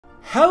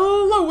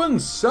Hello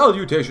and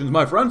salutations,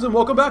 my friends, and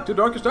welcome back to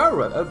Darkest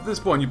Hour. At this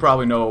point, you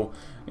probably know,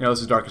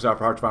 this is Darkest Hour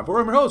for Hearts of Iron 4.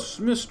 I'm your host,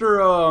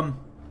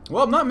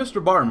 well, not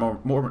Mr.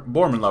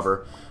 Borman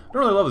Lover. I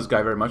don't really love this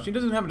guy very much. He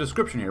doesn't have a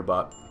description here,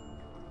 but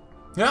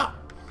yeah,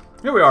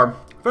 here we are,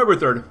 February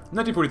 3rd,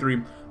 1943.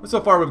 And so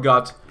far, we've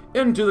got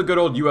into the good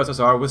old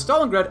USSR with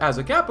Stalingrad as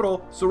a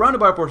capital, surrounded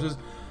by our forces,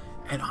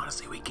 and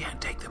honestly, we can't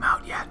take them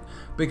out yet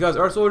because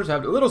our soldiers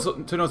have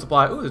little to no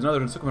supply. Ooh, there's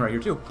another encirclement right here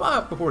too.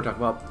 But before we talk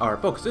about our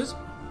focuses.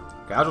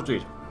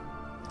 Casualties.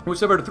 We've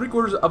suffered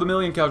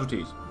 750,000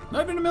 casualties.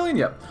 Not even a million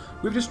yet.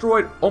 We've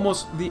destroyed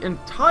almost the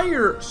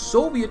entire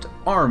Soviet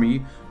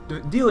army,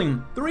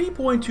 dealing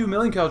 3.2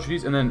 million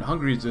casualties, and then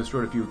Hungary's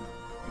destroyed a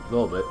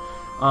little bit.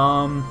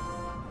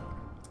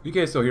 UK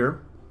is still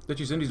here.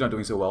 Dutchy Cindy's not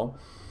doing so well.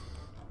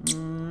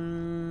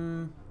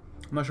 I'm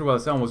not sure what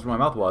the sound was where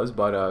my mouth was,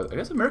 but I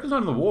guess America's not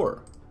in the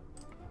war.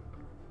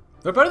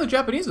 They're fighting the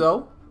Japanese,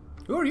 though.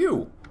 Who are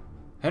you?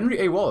 Henry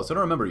A. Wallace. I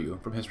don't remember you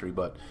from history,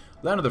 but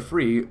Land of the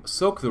Free,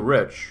 Soak the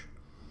Rich,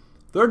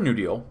 Third New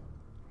Deal.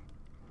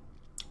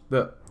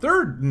 The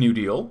Third New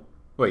Deal.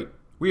 Wait,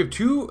 we have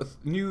two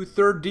new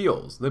third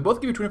deals. They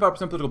both give you 25%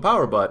 political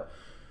power, but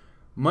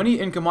money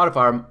income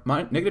modifier,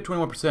 negative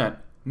 21%,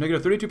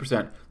 negative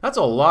 32%. That's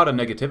a lot of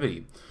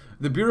negativity.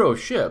 The Bureau of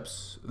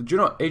Ships, the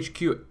General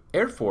HQ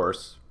Air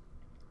Force,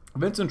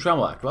 Vincent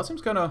Trammell Act. Well, that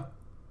seems kind of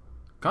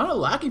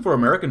lacking for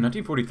America in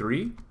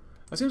 1943.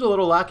 That seems a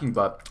little lacking,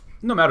 but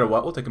no matter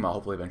what, we'll take them out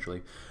hopefully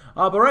eventually.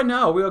 But right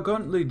now, we are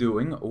currently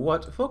doing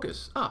what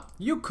focus?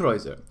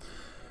 U-Kreuzer.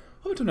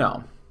 Up to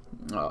now,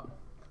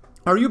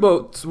 our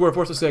U-boats were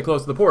forced to stay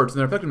close to the ports, and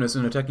their effectiveness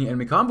in attacking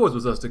enemy convoys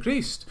was thus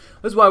decreased.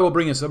 That's why we'll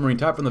bring a submarine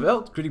type from the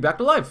Welt, creating back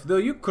to life, the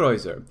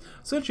U-Kreuzer.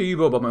 Such a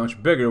U-boat, but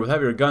much bigger, with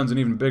heavier guns and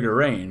even bigger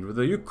range. With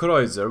the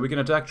U-Kreuzer, we can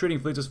attack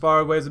trading fleets as far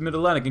away as the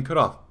Mid-Atlantic and cut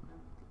off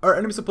our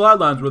enemy supply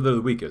lines where they're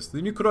the weakest.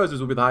 The new cruisers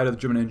will be the height of the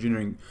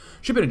German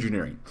shipping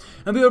engineering,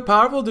 and they are a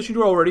powerful addition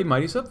to our already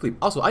mighty subfleet.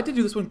 Also, I did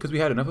do this one because we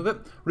had enough of it.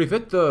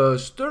 Refit the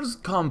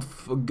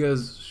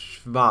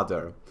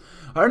Sturzkampfgeschwader.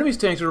 Our enemy's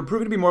tanks are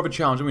proving to be more of a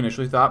challenge than we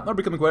initially thought, and are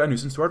becoming quite a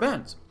nuisance to our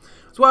advance.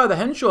 That's why the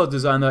Henschel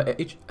designed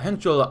the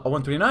Henschel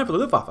 129 for the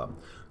Luftwaffe.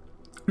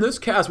 This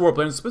cast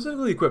warplane is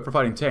specifically equipped for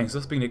fighting tanks,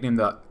 thus being nicknamed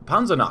the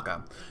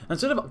Panzernacke.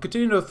 Instead of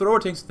continuing to throw our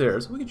tanks to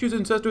theirs, we can choose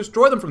instead to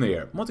destroy them from the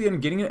air, once again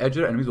getting an edge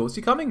that our enemies will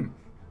see coming.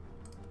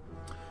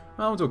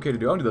 That one's okay to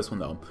do. I'll do this one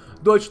though.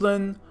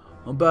 Deutschland,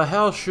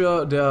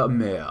 Beherrscher der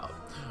Meer.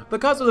 The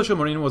Kaiserliche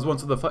Marine was one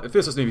of the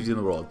fiercest navies in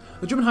the world.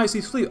 The German high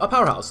seas fleet, a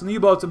powerhouse, and the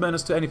U-boats a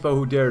menace to any foe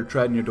who dared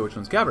tread near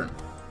Deutschland's cavern.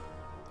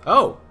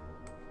 Oh.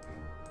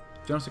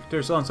 General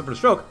Secretary Stalin suffered a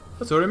stroke.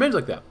 That's why it remains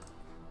like that.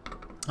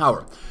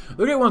 However,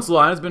 the Great Once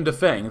line has been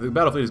defanged. The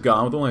battle fleet is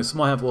gone, with only a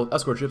small handful of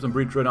escort ships and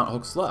breach dreadnought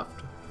hooks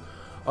left.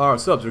 Our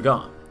subs are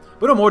gone.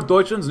 But no more,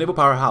 Deutschland's naval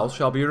powerhouse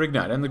shall be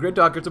reignited, and the great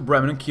dockyards of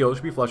Bremen and Kiel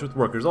shall be flush with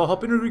workers, all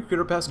helping to recreate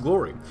our past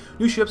glory.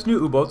 New ships, new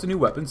U-boats, and new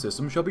weapon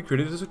systems shall be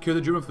created to secure the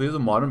German fleet as a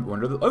modern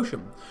wonder of the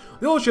ocean.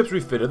 The old ships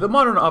refitted, the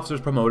modern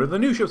officers promoted, the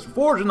new ships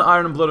forged in the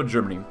iron and blood of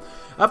Germany.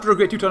 After a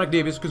great Teutonic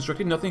navy is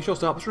constructed, nothing shall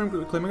stop us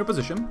from claiming our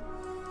position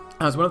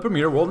as one of the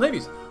premier world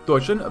navies.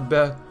 Deutschland,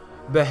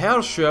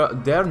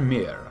 Beherrscher der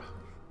Meer.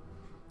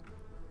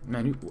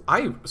 Man,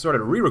 I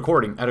started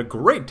re-recording at a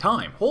great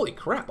time. Holy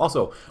crap.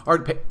 Also, our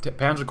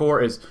Panzer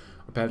Corps is...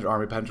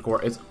 Panzer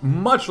Corps is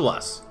much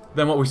less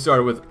than what we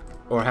started with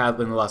or had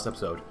in the last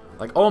episode.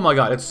 Like, oh my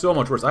god, it's so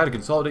much worse. I had to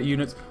consolidate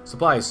units.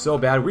 Supply is so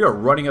bad. We are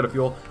running out of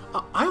fuel.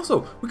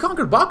 We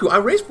conquered Baku. I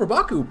raced for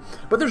Baku,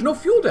 but there's no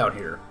fuel down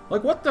here.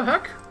 Like, what the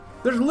heck?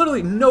 There's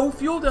literally no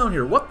fuel down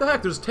here. What the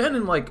heck? There's 10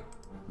 in, like,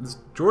 this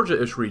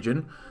Georgia-ish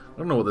region. I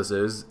don't know what this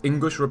is.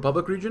 English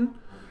Republic region?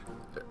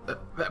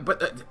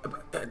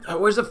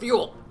 Where's the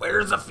fuel?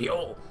 Where's the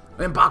fuel?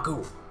 In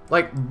Baku.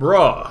 Like,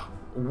 bruh,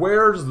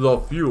 where's the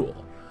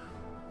fuel?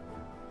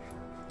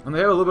 And they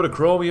have a little bit of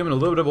chromium and a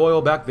little bit of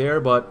oil back there,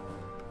 but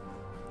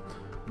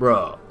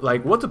bruh,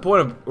 like, what's the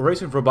point of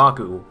racing for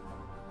Baku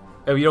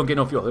if you don't get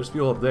no fuel? There's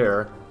fuel up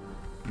there.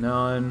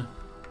 None.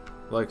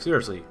 Like,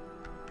 seriously.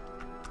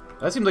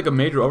 That seems like a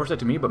major oversight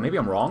to me, but maybe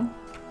I'm wrong.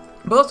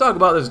 But let's talk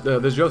about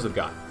this Joseph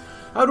guy.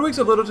 After weeks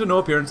of little to no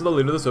appearance of the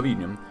leader of the Soviet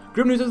Union,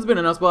 grim news has been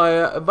announced by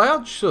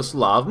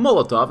Vyacheslav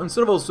Molotov and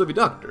several Soviet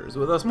doctors,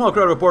 with a small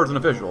crowd of reporters and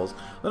officials.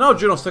 The now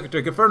General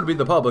Secretary confirmed to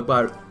the Republic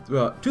by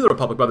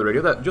the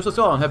radio that Joseph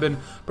Stalin had been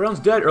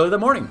pronounced dead early that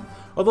morning.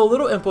 Although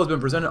little info has been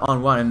presented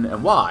on when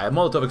and why,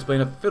 Molotov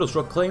explained a fatal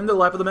stroke claimed the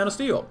life of the Man of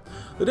Steel.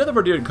 The death of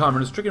our dear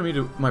comrade has stricken me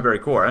to my very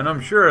core, and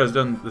I'm sure has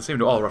done the same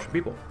to all Russian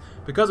people.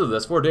 Because of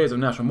this, 4 days of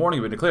national mourning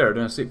have been declared,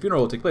 and a state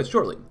funeral will take place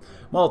shortly.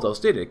 Molotov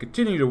stated,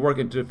 continue to work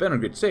to defend our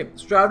great state.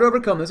 Strive to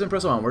overcome this and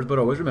press onwards, but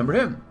always remember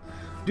him.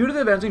 Due to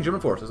the advancing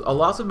German forces, a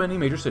loss of many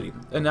major cities,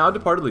 and now a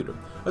departed leader,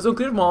 it's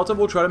unclear if Molotov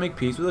will try to make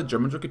peace with the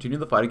Germans or continue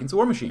the fight against the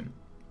war machine.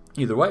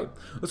 Either way,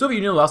 the Soviet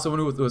Union lost someone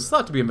who was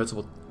thought to be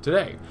invincible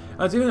today,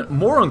 and it's even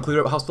more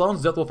unclear how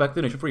Stalin's death will affect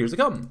the nation for years to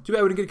come. Too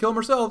bad we didn't get to kill him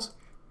ourselves.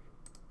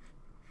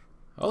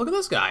 Oh, look at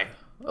this guy.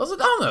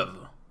 Zidanov.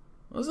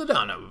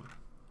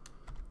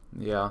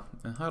 Yeah,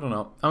 I don't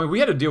know. I mean, we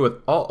had to deal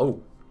with all...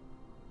 Oh.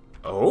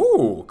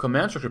 Oh,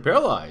 command structure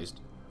paralyzed.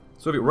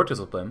 Soviet work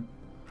discipline.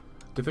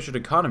 Deficient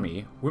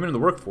economy. Women in the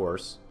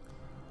workforce.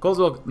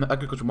 Coastal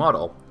agriculture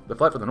model. The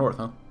flight for the north,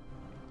 huh?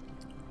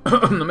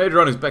 The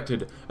major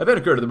unexpected event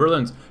occurred at the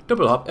Berlin's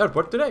Tempelhof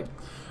airport today.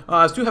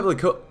 As two heavily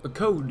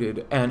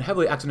coded and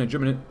heavily accented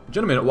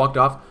gentlemen walked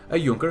off a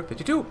Junker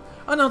 52,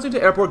 announcing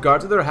to airport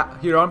guards that they're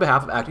here on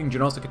behalf of acting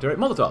General Secretary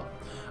Molotov.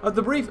 At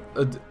the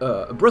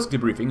brisk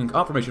debriefing and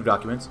confirmation of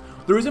documents,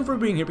 the reason for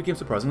being here became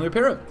surprisingly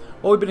apparent.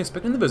 While we've been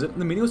expecting the visit,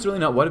 the meeting was certainly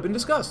not what had been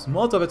discussed.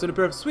 Molotov had sent a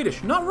pair of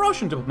Swedish, not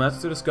Russian diplomats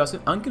to discuss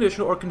an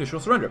unconditional or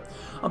conditional surrender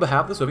on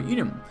behalf of the Soviet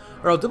Union.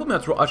 Our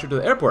diplomats were ushered to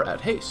the airport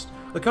at haste.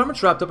 The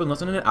conference wrapped up in less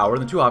than an hour,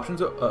 and the two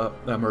options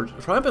emerged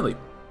triumphantly.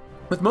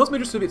 With most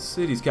major Soviet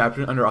cities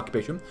captured and under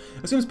occupation,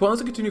 it seems pointless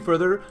to continue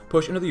further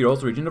push into the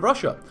Urals region of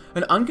Russia.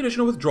 An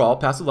unconditional withdrawal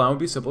past the line would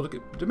be simple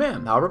to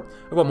demand. However,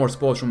 if we want more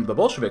spoils from the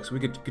Bolsheviks,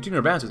 we could continue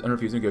advances and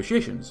refuse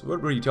negotiations.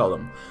 What do you tell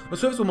them? The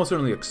Soviets will most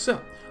certainly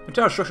accept. The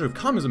entire structure of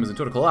communism is in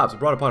total collapse,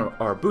 brought upon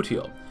our boot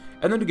heel.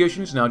 And the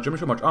negotiations now, Germany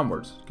shall march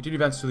onwards. Continue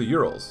advances to the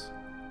Urals.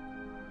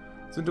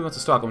 Something wants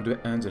to Stockholm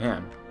hands in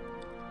hand.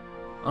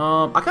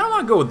 I kind of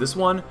want to go with this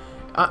one.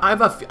 I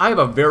have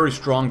a very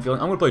strong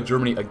feeling I'm going to play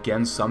Germany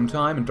again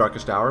sometime in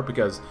Darkest Hour,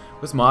 because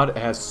this mod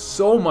has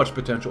so much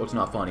potential, it's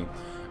not funny.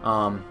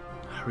 I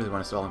really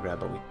want to Stalingrad,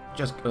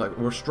 but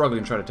we're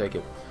struggling to try to take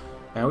it.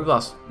 And we've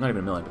lost not even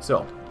a million, but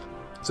still.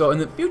 So in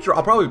the future,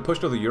 I'll probably push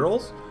to the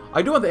Urals.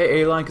 I do want the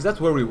AA line because that's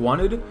where we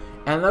wanted,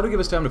 and that'll give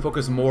us time to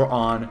focus more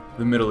on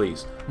the Middle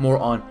East, more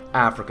on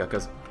Africa,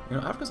 because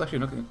Africa's actually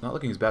not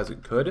looking as bad as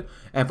it could,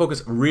 and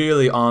focus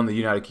really on the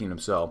United Kingdom.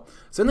 So,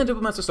 send the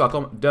diplomats to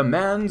Stockholm,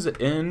 demands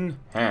in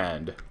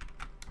hand.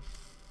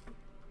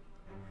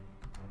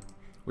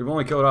 We've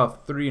only killed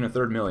off 3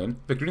 1/3 million.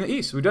 Victory in the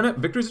East. We've done it.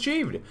 Victory's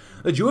achieved.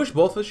 The Jewish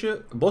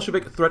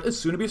Bolshevik threat is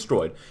soon to be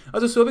destroyed,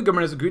 as the Soviet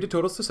government has agreed to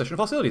total cessation of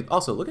hostilities.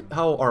 Also, look at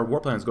how our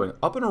war plan is going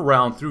up and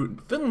around through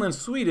Finland,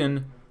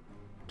 Sweden,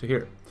 to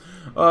here.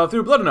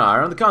 Through blood and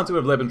iron, the concept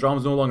of Lebensraum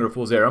is no longer a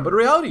fool's errand, but a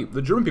reality.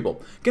 The German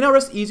people can now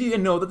rest easy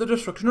and know that the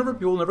destruction of our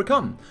people will never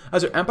come,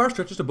 as their empire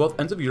stretches to both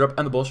ends of Europe,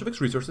 and the Bolsheviks'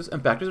 resources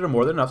and factories are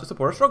more than enough to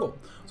support our struggle.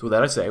 So with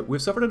that I say,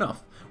 we've suffered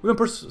enough. We've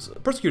been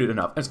persecuted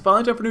enough, and it's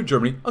finally time for New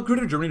Germany, a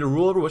greater Germany, to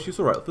rule over what she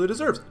so rightfully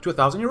deserves, to a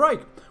 1,000-year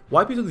Reich.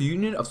 Why because of the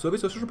Union of Soviet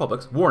Socialist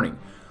Republics? Warning.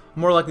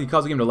 More likely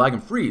cause the game to lag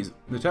and freeze.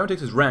 The time it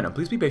takes is random.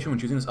 Please be patient when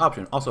choosing this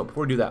option. Also,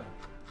 before we do that,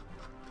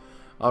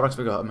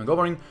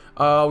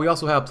 we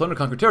also have plunder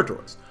conquered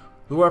territories.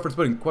 The war effort's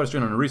putting quite a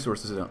strain on the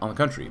resources on the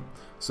country,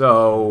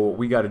 so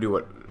we got to do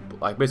it,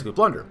 basically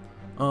plunder.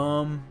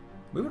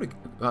 We would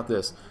have got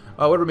this.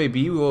 Whatever it may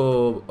be, we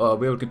will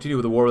be able to continue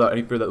with the war without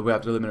any fear that we have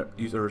to limit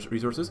users'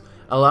 resources,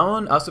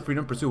 allowing us the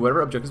freedom to pursue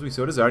whatever objectives we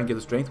so desire and get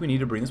the strength we need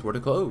to bring this war to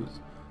close.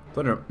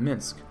 Plunder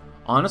Minsk.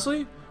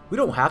 Honestly, we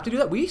don't have to do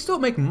that. We still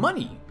make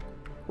money.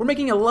 We're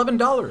making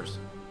 $11.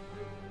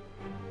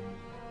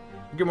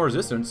 We get more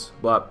resistance,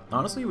 but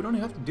honestly, we don't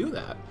have to do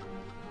that.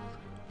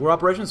 Where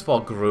operations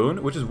fall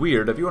Grun, which is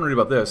weird. If you want to read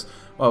about this,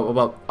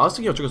 about us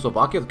taking out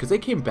Czechoslovakia, because they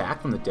came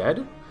back from the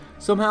dead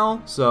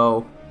somehow.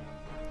 So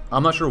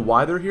I'm not sure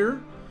why they're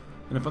here.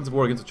 An offensive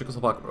war against the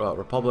Czechoslovak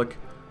Republic.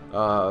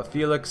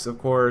 Felix, of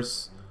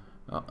course.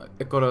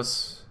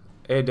 Icarus,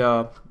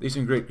 Eda, the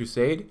Eastern Great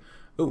Crusade.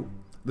 Oh,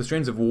 the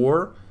strains of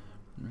war.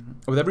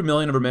 With every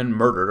million of our men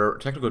murdered, our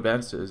technical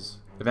advantages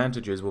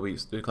will be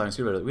declining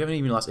seriously. We haven't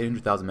even lost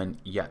 800,000 men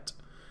yet.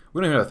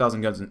 We don't even have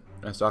 1,000 guns in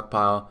a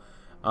stockpile.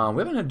 We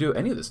haven't had to do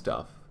any of this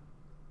stuff.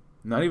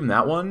 Not even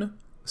that one.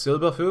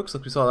 Silba Fuchs,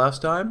 like we saw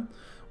last time.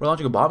 We're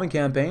launching a bombing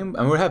campaign,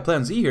 and we have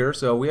Plan Z here,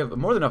 so we have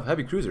more than enough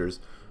heavy cruisers.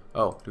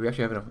 Oh, do we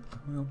actually have enough?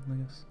 Well, I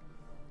guess.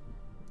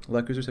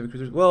 Light cruisers, heavy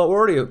cruisers. Well, we're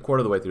already a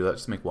quarter of the way through. Let's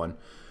just make one.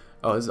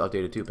 Oh, this is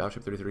outdated too.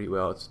 Battleship 33.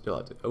 Well, it's still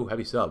outdated. Oh,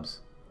 heavy subs.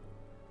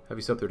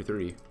 Heavy sub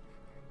 33.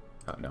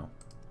 Oh, no.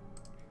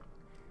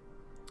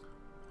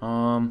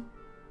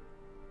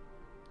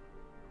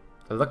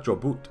 Electro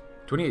boot.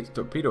 28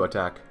 torpedo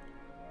attack.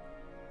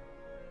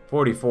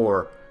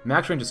 44.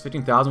 Max range is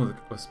 15,000 with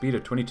a speed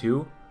of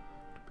 22.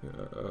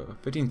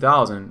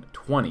 15,000,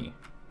 20.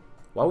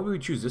 Why would we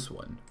choose this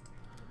one?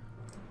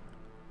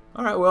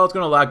 Alright, well, it's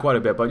going to lag quite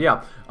a bit, but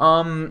yeah.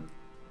 I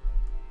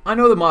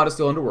know the mod is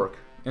still under work,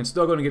 and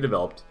still going to get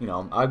developed. You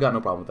know, I've got no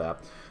problem with that.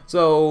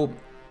 So,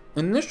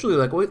 initially,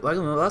 like in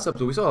the last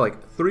episode, we saw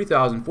like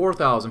 3,000,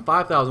 4,000,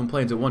 5,000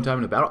 planes at one time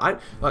in a battle.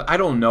 I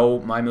don't know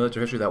my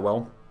military history that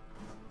well.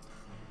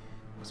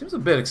 Seems a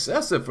bit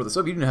excessive for the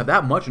Soviet Union to have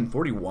that much in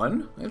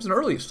 41. It was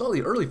an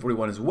slightly early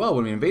 41 as well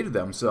when we invaded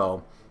them,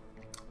 so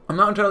I'm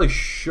not entirely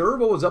sure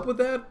what was up with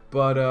that,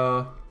 but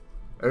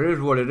it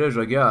is what it is,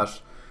 I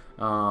guess.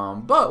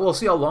 But we'll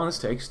see how long this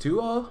takes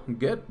to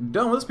get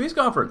done with this peace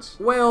conference.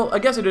 Well, I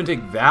guess it didn't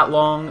take that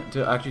long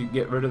to actually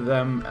get rid of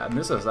them, and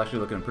this is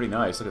actually looking pretty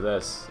nice. Look at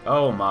this.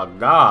 Oh my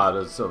god,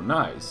 it's so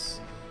nice.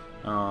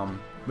 The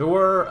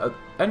war,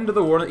 end of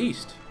the war in the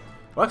East.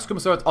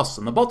 Reichskommissariat Ost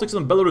and the Baltics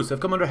and Belarus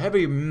have come under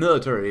heavy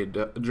military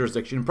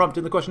jurisdiction,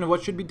 prompting the question of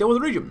what should be done with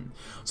the region.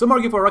 Some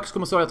argue for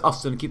Reichskommissariat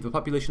Ost to keep the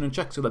population in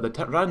check so that the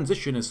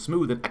transition is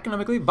smooth and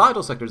economically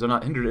vital sectors are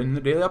not hindered in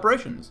their daily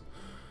operations.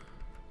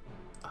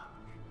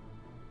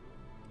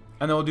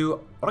 And then we'll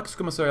do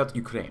Reichskommissariat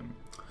Ukraine.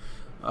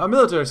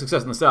 Military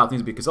success in the south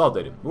needs to be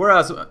consolidated.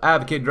 Whereas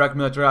advocate direct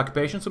military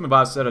occupation, some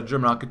advise that a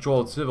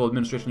German-controlled civil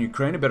administration in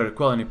Ukraine had better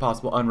quell any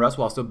possible unrest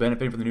while still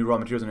benefiting from the new raw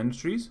materials and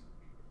industries.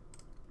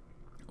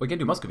 We can't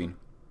do Muscovine.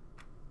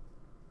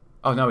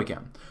 Oh, now we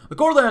can. The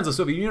core lands of the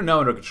Soviet Union are now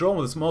under control,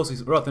 with its mostly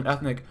Russian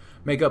ethnic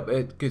makeup.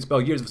 It could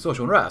spell years of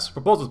social unrest.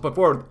 Proposals put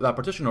forward that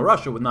partition of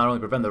Russia would not only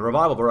prevent the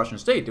revival of a Russian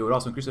state, it would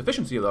also increase the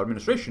efficiency of the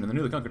administration in the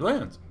newly conquered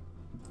lands.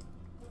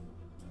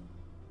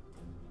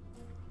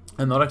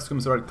 And the next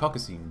Commissariat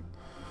Caucasus.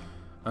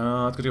 It's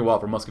gonna take a while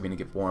for Muscovine to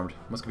get formed.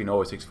 Muscovine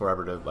always takes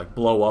forever to like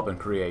blow up and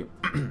create.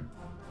 And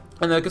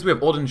then I guess we have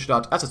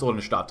Oldenstadt, SS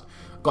Oldenstadt,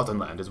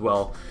 Gothenland as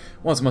well.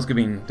 Once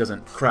Muscovine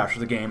doesn't crash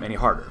the game any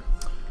harder.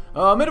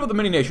 Made up of the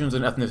many nations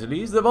and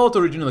ethnicities, the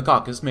volatile region of the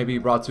Caucasus may be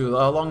brought to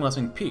a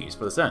long-lasting peace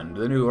for this end.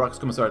 The new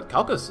Reichskommissariat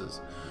Caucasus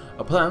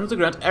plans to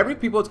grant every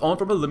people its own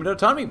form of limited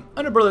autonomy,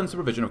 under Berlin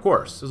supervision, of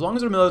course, as long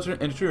as their military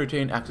industry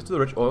retain access to the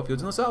rich oil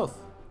fields in the south.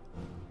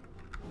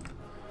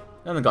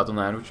 And the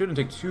Gothenland, which shouldn't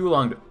take too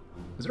long to...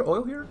 Is there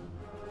oil here?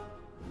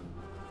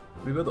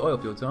 We build the oil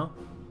fields, huh?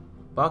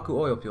 Baku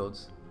oil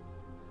fields.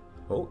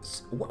 Oh,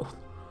 whoa.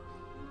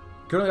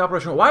 Currently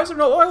operational. Why is there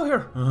no oil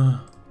here?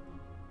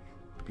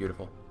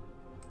 Beautiful.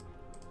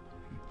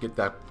 Get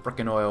that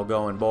frickin' oil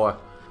going, boy.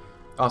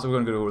 Also, we're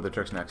gonna go over the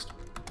Turks next.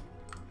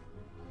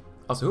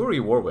 Also, who are we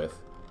at war with?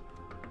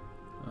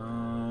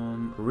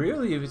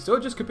 Really? If it's still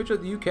just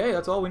capitulate the UK,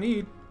 that's all we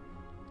need.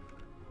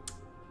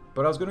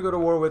 But I was gonna go to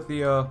war with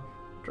the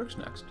Turks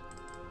next.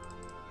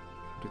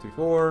 2, 3,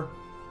 4.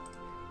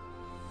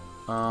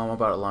 I'm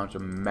about to launch a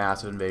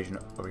massive invasion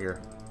over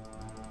here.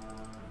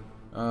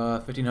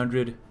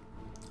 1500,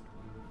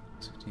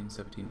 16,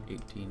 17,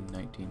 18,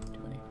 19,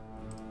 20.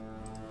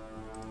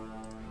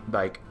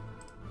 Like,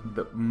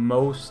 the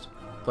most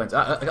planes.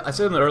 I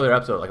said in the earlier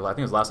episode, like I think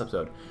it was last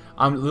episode,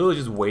 I'm literally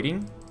just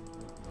waiting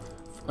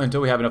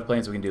until we have enough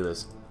planes so we can do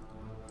this.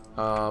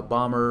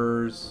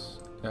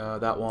 Bombers,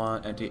 that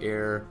one,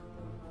 anti-air.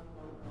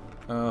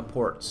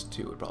 Ports,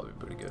 too, would probably be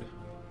pretty good.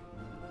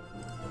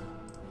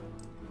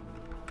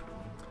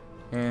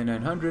 And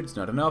 900 is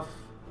not enough.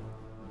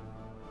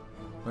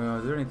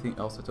 Is there anything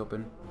else that's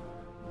open?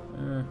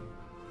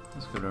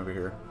 Let's go over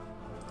here.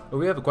 Oh,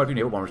 we have quite a few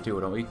naval bombers too,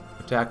 don't we?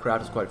 Attack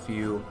craft is quite a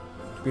few.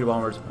 Torpedo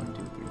bombers, 1, 2,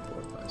 3,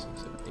 4, 5,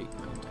 6, 7, 8, 9, 10,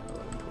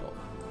 11, 12.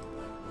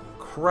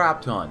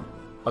 Crap ton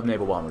of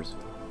naval bombers.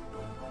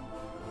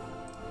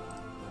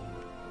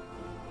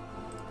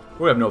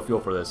 We have no fuel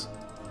for this.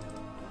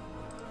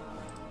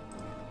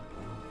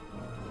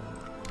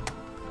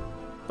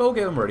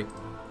 Okay, I'm ready.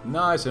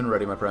 Nice and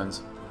ready, my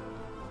friends.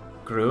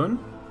 Grun?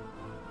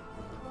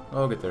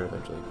 I'll get there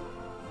eventually.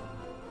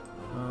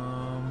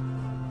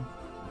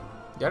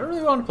 Yeah, I don't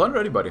really want to plunder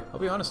anybody. I'll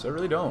be honest, I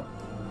really don't.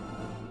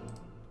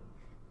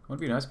 I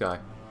want to be a nice guy.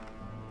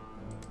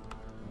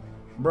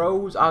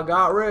 Bros, I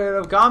got rid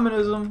of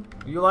communism.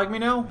 You like me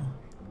now?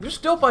 You're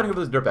still fighting over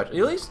this dirt patch. At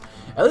least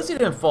he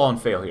didn't fall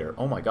and fail here.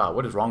 Oh my god,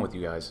 what is wrong with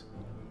you guys?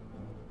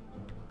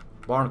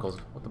 Barnacles.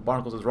 What the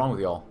barnacles is wrong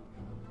with y'all?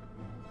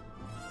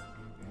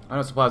 I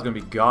know supply is going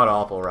to be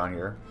god-awful around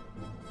here.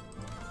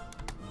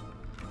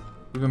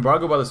 We've been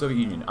embargoed by the Soviet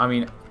Union. I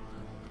mean,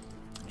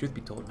 truth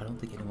be told, I don't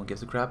think anyone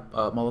gives a crap,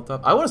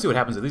 Molotov. I want to see what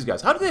happens to these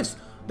guys. How do they...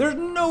 There's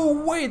no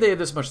way they have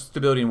this much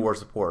stability and war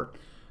support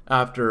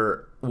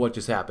after what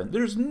just happened.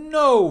 There's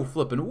no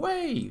flipping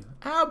way.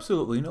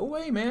 Absolutely no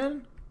way,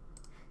 man.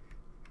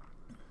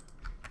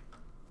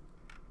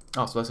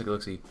 Oh, so let's take a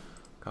look-see.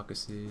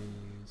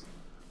 Caucasus.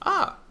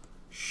 Ah!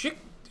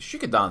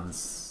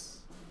 Shikadans.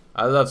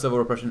 I love civil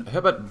repression. How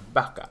about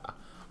Baka?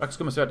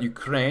 Reichskommissariat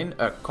Ukraine,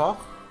 Koch,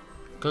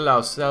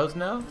 Klaus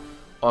Selzner,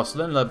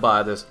 Oslin, led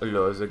by this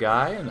Loza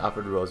guy, and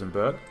Alfred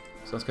Rosenberg.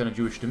 Sounds kind of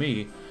Jewish to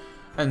me.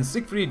 And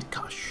Siegfried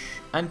Kasch,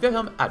 and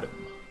Wilhelm Adam.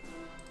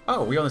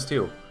 Oh, we own this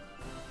too.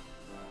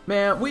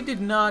 Man, we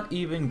did not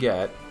even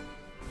get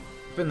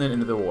Finland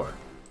into the war.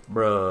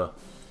 Bruh.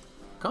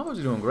 Combos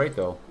are doing great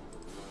though.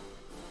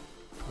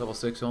 Level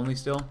 6 only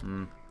still?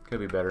 Could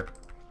be better.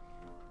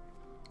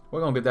 We're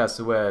gonna get that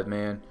Suez,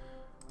 man.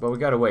 But we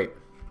gotta wait.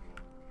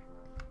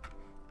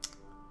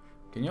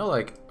 Can y'all,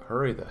 like,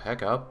 hurry the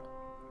heck up?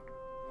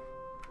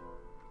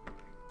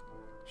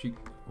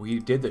 We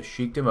did the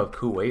Sheikdom of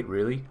Kuwait,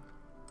 really?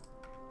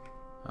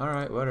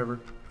 Alright,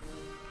 whatever.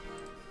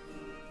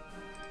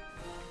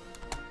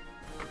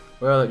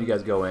 Well, I'll let you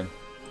guys go in.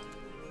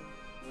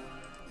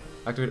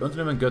 Activate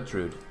Unternehmen and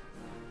Gertrude.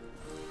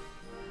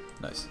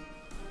 Nice.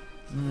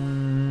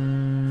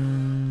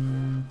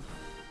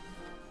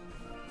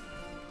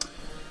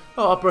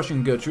 Oh,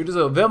 Operation Gertrude is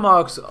a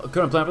Wehrmacht's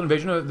current plan for the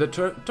invasion of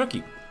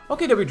Turkey.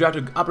 LKW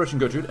drafted Operation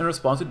Gertrude in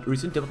response to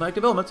recent diplomatic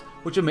developments,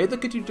 which have made the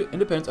continued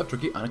independence of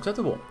Turkey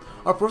unacceptable.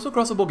 Our force will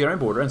cross the Bulgarian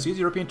border and seize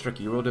European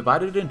Turkey. We will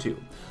divide it in two.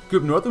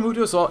 Group North will move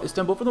to assault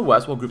Istanbul from the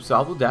west, while Group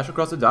South will dash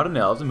across the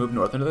Dardanelles and move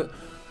north into the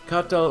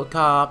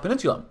Katalka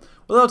Peninsula.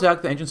 We'll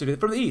attack the ancient city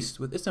from the east.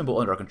 With Istanbul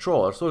under our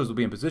control, our soldiers will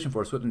be in position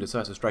for a swift and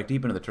decisive strike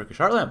deep into the Turkish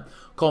heartland,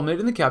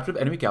 culminating in the capture of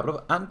enemy capital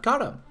of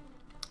Ankara.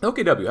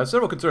 LKW has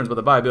several concerns about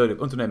the viability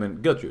of Unternehmen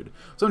and Gertrude.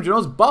 Some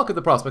generals balk at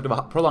the prospect of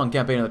a prolonged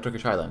campaign in the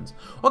Turkish highlands,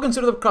 while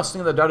consider the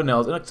crossing of the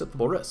Dardanelles an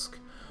acceptable risk.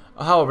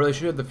 However,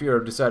 should the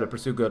Führer decide to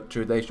pursue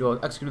Gertrude, they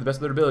shall execute to the best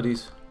of their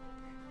abilities.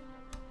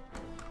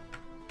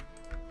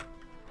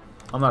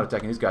 I'm not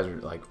attacking. These guys are,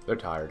 like, they're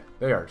tired.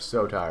 They are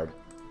so tired.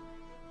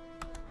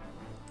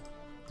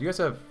 Do you guys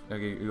have...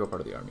 Okay, you are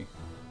part of the army.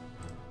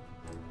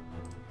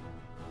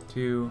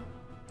 2,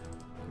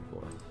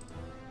 3, 4.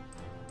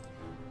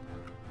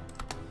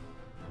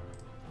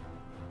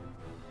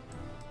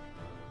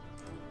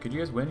 Could you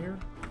guys win here?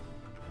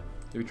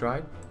 Have we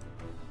tried?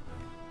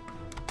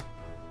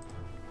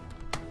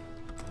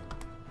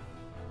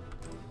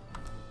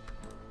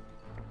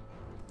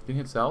 Can you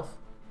hit south?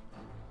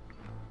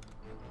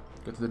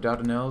 Go to the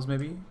Dardanelles,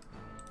 maybe?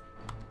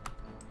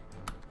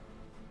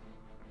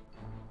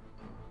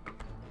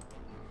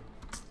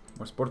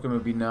 More sport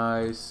equipment would be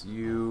nice.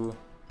 You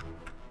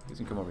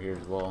can come over here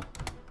as well.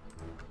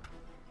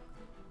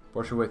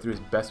 Force your way through as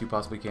best you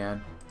possibly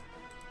can.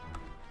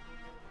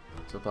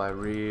 Supply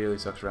really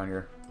sucks around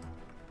here.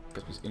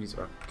 Because Indies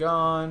are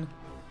gone.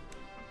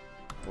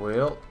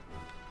 Well.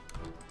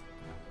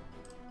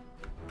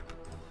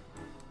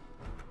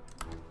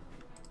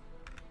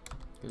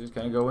 You just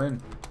kind of go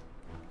in.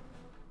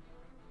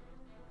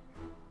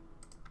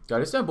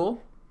 Got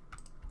Istanbul.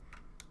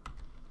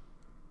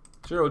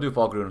 Sure, we'll do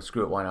Falkroon.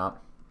 Screw it, why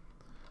not?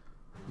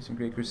 Recent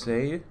Great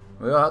Crusade.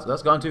 Well,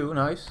 that's gone too.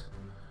 Nice.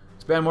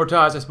 Expand more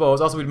ties, I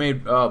suppose. Also, we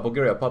made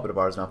Bulgaria a puppet of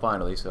ours now,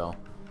 finally, so.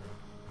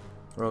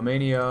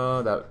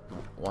 Romania, that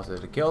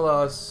wanted to kill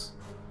us.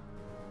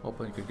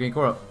 Hopefully you could gain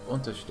core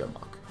Unterstellung.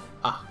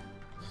 Ah,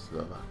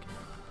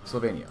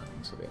 Slovenia,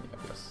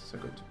 yes, so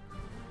good.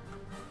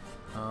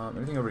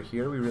 Anything over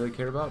here we really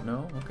care about?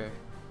 No? Okay.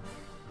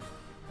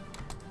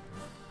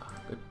 Ah,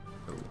 good.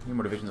 Oh, need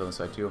more divisions on the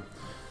side too.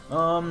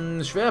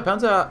 Schwer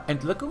Panzer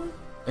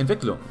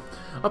Entwicklung.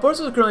 Our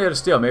forces are currently at a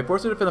stalemate,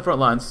 forced to defend the front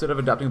lines instead of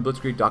adopting the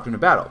Blitzkrieg doctrine in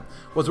battle.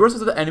 What's worse is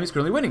that the enemy is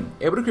currently winning,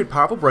 able to create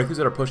powerful breakthroughs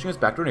that are pushing us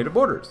back to our native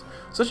borders.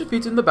 Such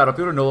defeats in the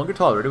battlefield are no longer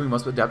tolerated, and we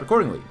must adapt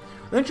accordingly.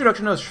 The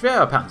introduction of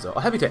Schwer Panzer,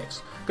 or heavy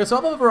tanks, can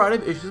solve a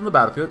variety of issues in the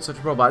battlefield, such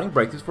as providing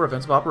breakthroughs for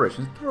offensive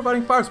operations to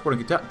providing fire support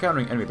and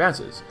countering enemy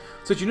advances.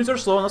 Such units are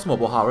slow and less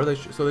mobile, however,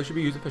 so they should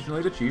be used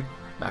efficiently to achieve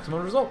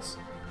maximum results.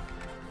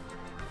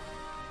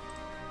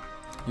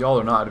 Y'all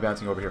are not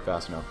advancing over here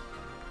fast enough.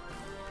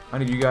 I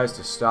need you guys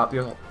to stop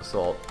the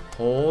assault,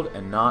 hold,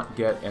 and not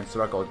get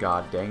encircled.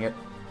 God dang it.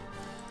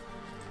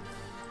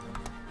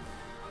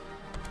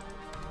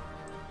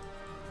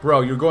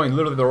 Bro, you're going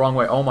literally the wrong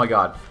way. Oh my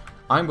god.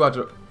 I'm glad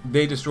to...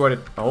 They destroyed it.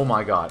 Oh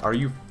my god. Are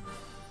you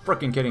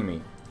freaking kidding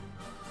me?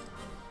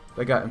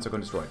 They got encircled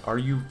and destroyed. Are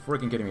you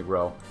freaking kidding me,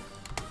 bro?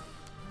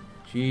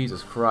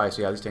 Jesus Christ.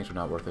 Yeah, these tanks are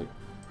not worth it.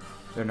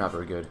 They're not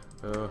very good.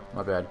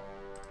 My bad.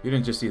 You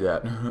didn't just see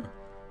that.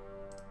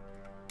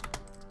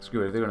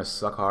 Screw it. They're gonna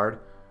suck hard.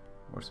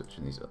 We're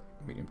switching these up.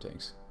 Medium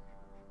tanks.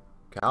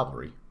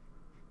 Cavalry.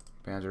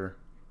 Panzer.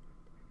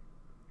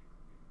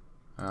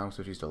 I'm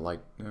switching to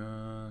light.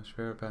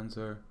 Schwere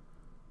Panzer.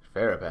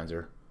 Schwere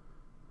Panzer.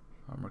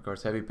 Armored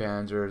cars. Heavy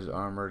panzers.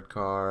 Armored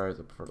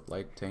cars. I prefer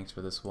light tanks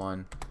for this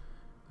one.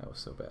 That was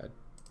so bad.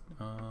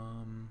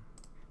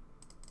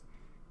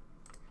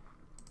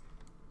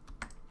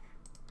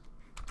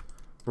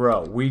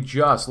 Bro, we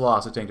just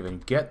lost a tank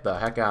division. Get the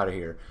heck out of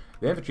here.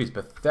 The infantry is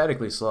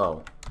pathetically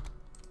slow.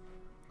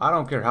 I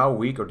don't care how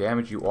weak or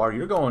damaged you are,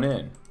 you're going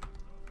in.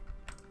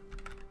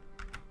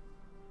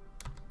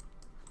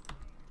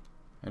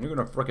 And you're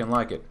gonna frickin'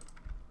 like it.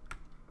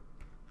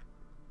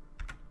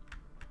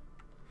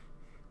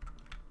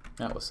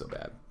 That was so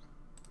bad.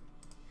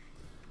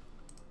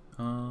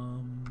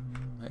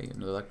 Hey,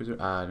 another light cruiser.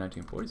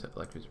 1940s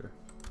light cruiser.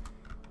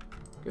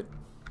 Good.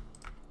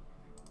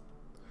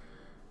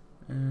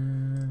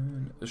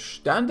 And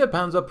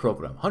Standardpanzer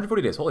program,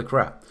 140 days, holy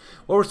crap.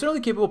 While we're certainly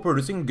capable of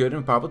producing good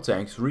and powerful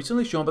tanks,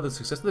 recently shown by the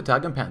success of the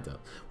Italian Panther,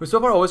 we so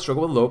far always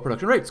struggle with low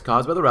production rates,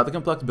 caused by the rather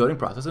complex building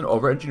process and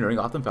over-engineering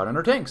often found in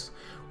our tanks.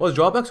 While the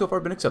drawbacks so far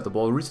have been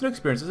acceptable, recent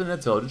experiences and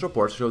intelligence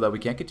reports show that we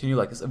can't continue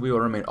like this and we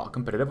will remain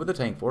competitive with the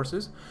tank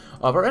forces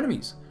of our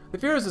enemies. The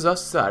fear is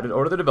thus decided to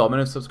order the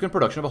development and subsequent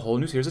production of a whole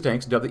new series of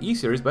tanks dubbed the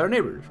E-Series by our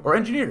neighbors, or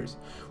engineers,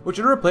 which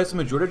should replace the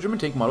majority of German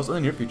tank models in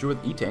the near future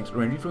with E-tanks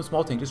ranging from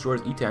small tank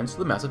destroyers E-10s to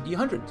the massive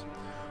E-100s.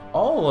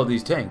 All of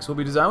these tanks will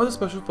be designed with a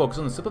special focus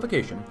on the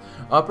simplification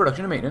of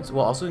production and maintenance,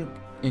 while also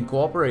in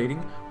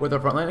cooperating with our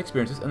frontline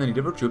experiences and the need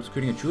of our troops,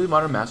 creating a truly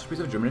modern masterpiece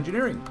of German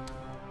engineering.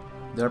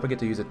 Did I forget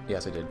to use it?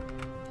 Yes, I did.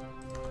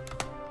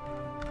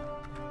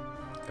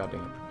 God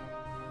dang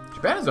it.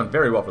 Japan has done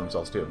very well for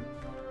themselves, too.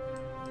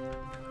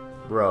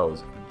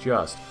 Bros,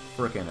 just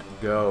frickin'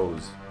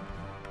 goes.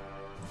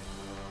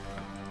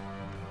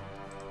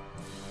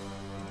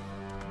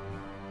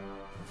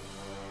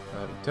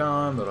 of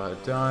time, little ahead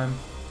of time.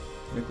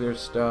 Nuclear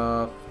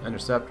stuff,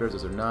 interceptors,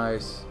 those are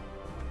nice.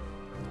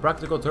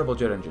 Practical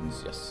turbojet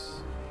engines,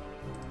 yes.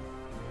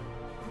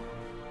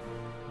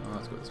 Oh,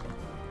 let's go with this one.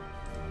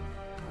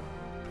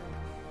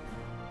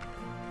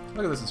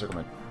 Look at this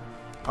encirclement.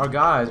 Our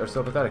guys are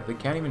so pathetic, they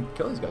can't even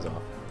kill these guys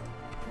off.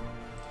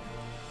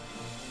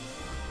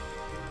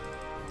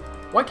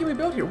 Why can't we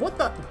build here? What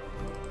the?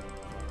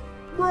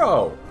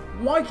 Bro,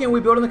 why can't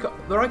we build in the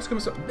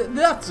Reichskommissar?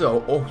 That's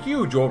a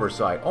huge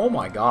oversight. Oh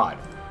my god.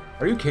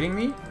 Are you kidding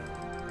me?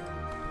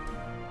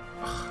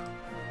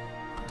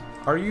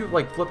 Are you,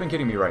 like, flipping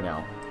kidding me right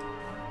now?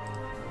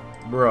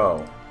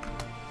 Bro.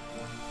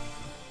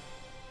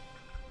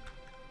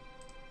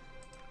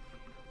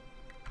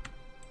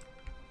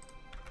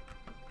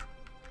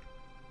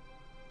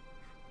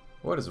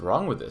 What is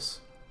wrong with this?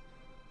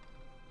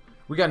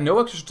 We got no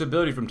extra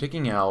stability from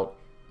taking out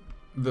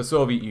the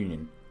Soviet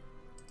Union.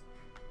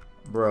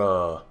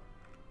 Bruh.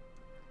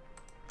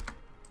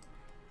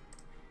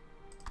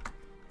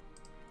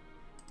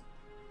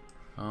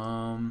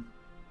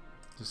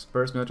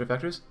 Disperse military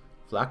factories?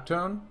 Flak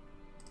tone?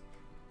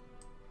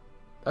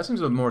 That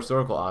seems a more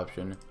historical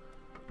option.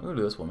 We'll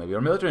do this one maybe.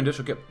 Our military and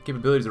industrial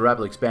capabilities are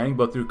rapidly expanding,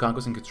 both through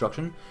conquest and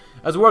construction.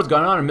 As the war has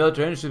gone on, our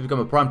military industry has become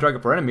a prime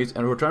target for enemies,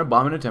 and we're trying to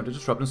bomb and attempt to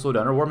disrupt and slow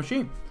down our war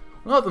machine.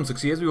 We'll let them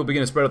succeed as we will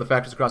begin to spread out the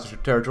factories across our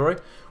territory,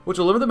 which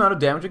will limit the amount of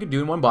damage we can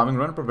do in one bombing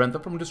run and prevent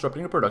them from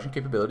disrupting our production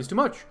capabilities too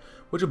much,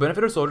 which will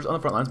benefit our soldiers on the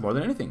front lines more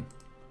than anything.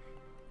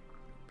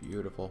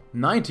 Beautiful.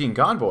 19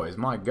 convoys,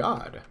 my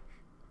god.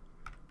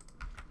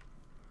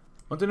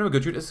 Unternehmen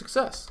Gertrude is a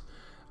success.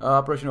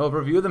 Operation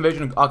overview. The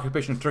invasion and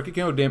occupation of Turkey,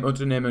 codenamed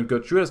Unternehmen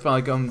Gertrude, has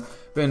finally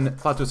been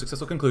brought to a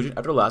successful conclusion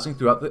after lasting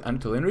throughout the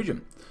Anatolian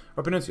region,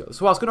 or peninsula. The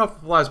Swastika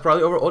flies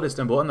proudly over Old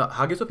Istanbul, and the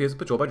Hagia Sophia is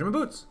patrolled by German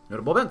boots.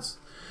 Notable events.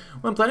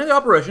 When planning the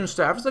operation,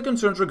 staff has had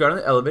concerns regarding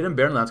the elevated and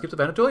barren landscapes of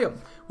Anatolia,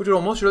 which would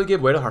almost surely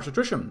give way to harsh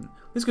attrition.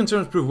 These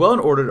concerns proved well in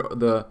order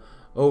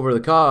over the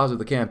cause of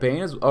the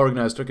campaign, as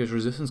organized Turkish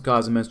resistance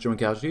caused immense German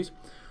casualties.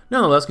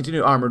 Nonetheless,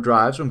 continued armored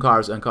drives from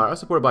Kars and Ankara,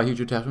 supported by huge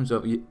detachments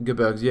of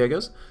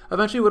Gebirgsjägers,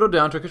 eventually whittled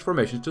down Turkish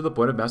formations to the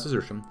point of mass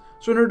desertion,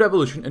 surrendered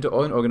devolution into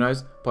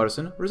unorganized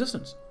partisan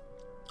resistance.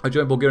 A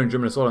joint Bulgarian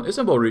German assault on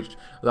Istanbul reached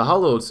the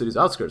hollowed city's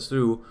outskirts,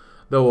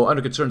 though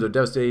under concerns of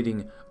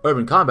devastating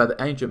urban combat, the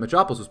ancient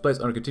metropolis was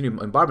placed under continued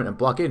bombardment and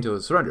blockade until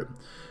its surrender.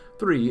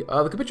 3.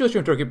 The capitulation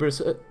of Turkey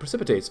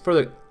precipitates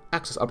further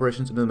access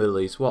operations in the Middle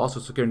East, while also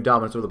securing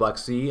dominance over the Black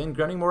Sea and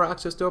granting more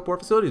access to port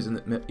facilities in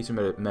the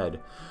Eastern Med.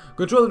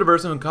 Control of the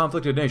diverse and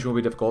conflicted nation will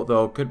be difficult,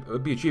 though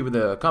could be achieved with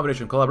a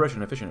combination of collaboration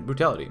and efficient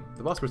brutality.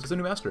 The Bosporus is a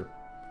new master.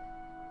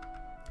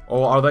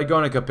 Oh, are they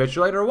going to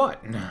capitulate or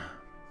what?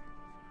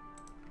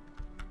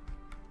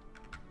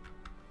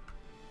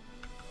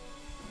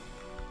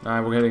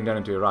 Alright, we're heading down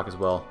into Iraq as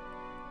well,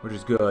 which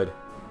is good.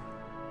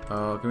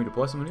 Can we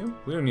deploy someone new?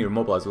 We don't need to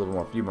mobilize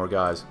a few more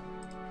guys.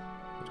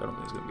 Which I don't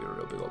think is going to be a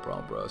real big old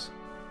problem for us.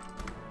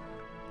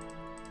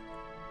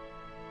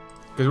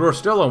 Because we're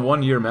still on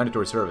 1 year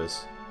mandatory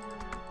service.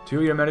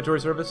 2-year mandatory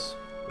service?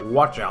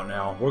 Watch out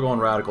now. We're going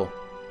radical.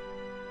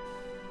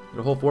 Get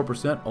a whole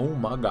 4%? Oh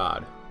my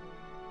god.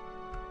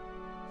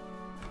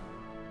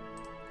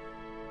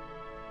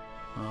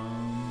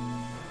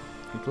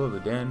 Control of the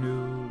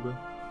Danube.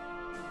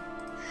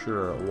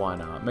 Sure, why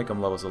not? Make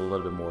them love us a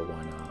little bit more,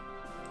 why not?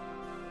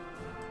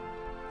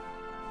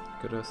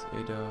 Kudus,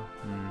 Ada,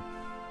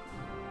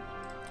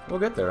 We'll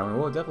get there. I mean,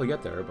 we'll definitely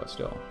get there, but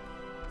still.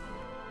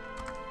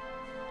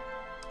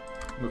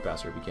 Move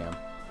faster if you can.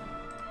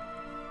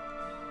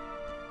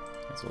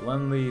 So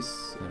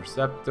Lend-Lease,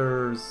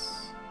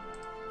 Interceptors,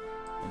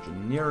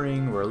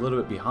 Engineering. We're a little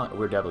bit behind.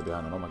 We're definitely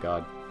behind on. Oh my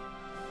god.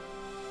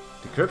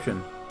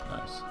 Decryption.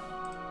 Nice.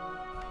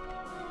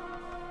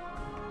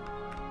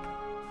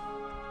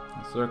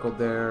 Circled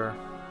there.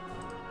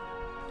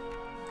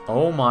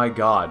 Oh my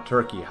god,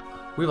 Turkey.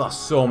 We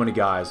lost so many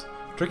guys.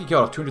 Turkey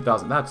killed off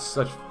 200,000. That's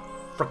such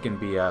frickin'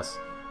 BS.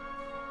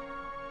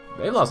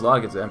 They lost a lot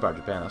against the Empire of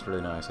Japan. That's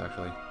really nice,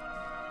 actually.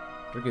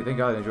 Turkey, thank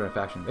god they joined a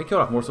faction. They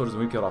killed off more soldiers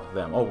than we killed off of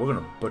them. Oh, we're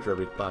gonna butcher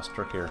every last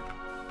Turk here.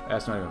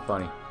 That's not even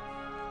funny.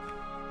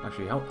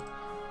 Actually, how...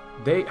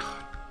 They...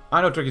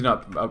 I know Turkey's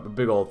not a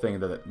big old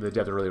thing that the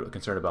devs are really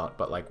concerned about,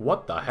 but, like,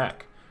 what the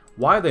heck?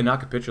 Why are they not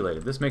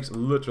capitulated? This makes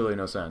literally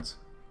no sense.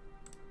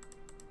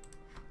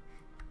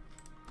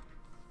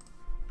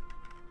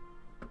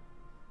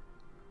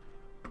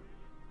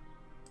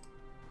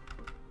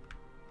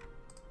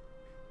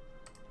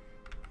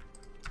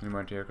 Any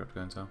more anti-aircraft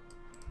guns, huh?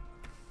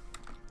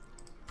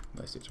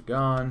 United States are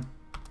gone.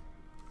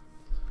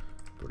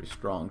 Pretty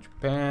strong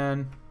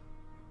Japan.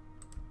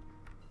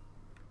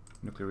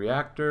 Nuclear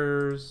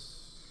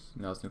reactors.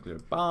 Now it's nuclear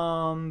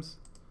bombs.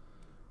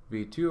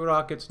 V2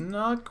 rockets,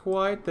 not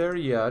quite there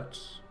yet.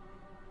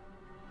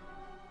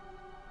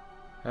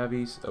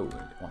 Heavies. Oh, I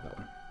didn't want that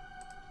one.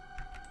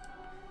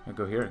 I'll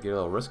go here and get a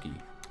little risky.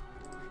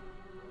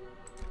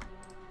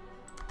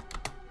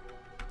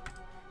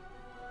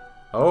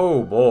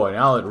 Oh boy,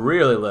 now it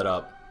really lit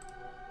up.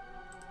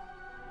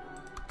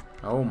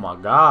 Oh my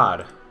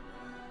god.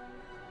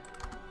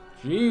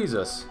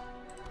 Jesus.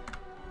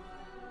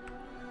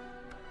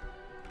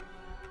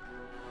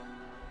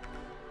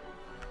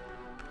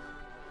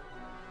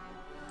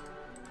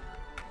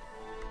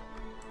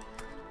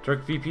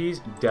 Turk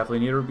VPs definitely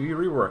need to be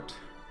reworked.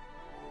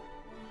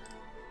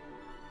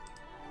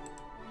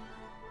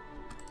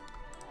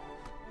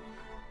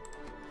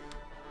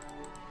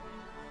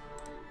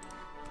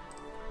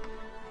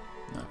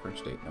 No, French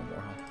state, no more,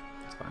 huh?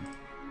 That's fine.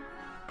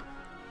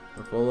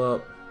 We're full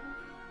up.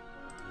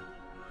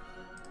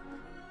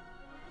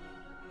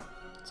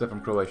 Except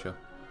from Croatia.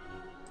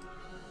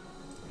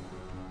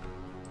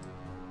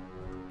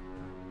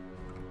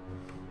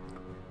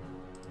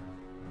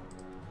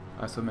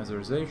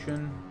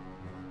 Isomerization.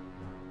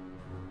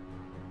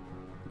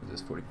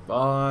 This is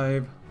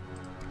 45.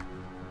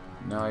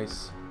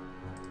 Nice.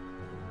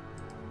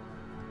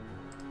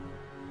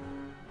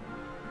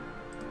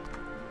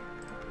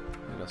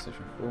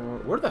 Station 4.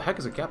 Where the heck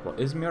is the capital?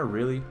 Izmir,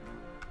 really?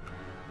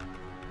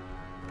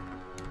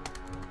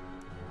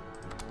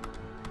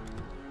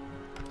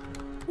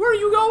 Where are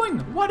you going?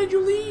 Why did you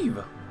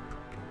leave?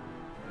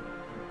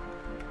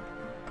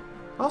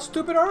 How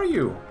stupid are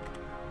you?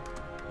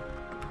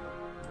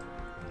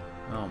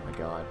 Oh my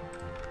god.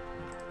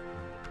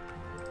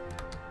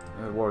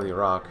 War with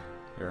Iraq.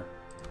 Here.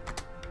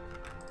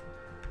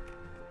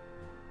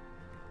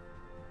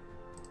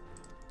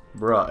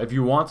 Bruh, if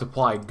you want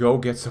supply, go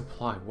get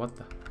supply. What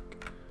the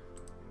heck?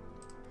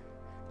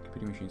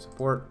 Computing machine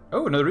support.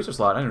 Oh, another research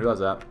slot. I didn't realize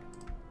that.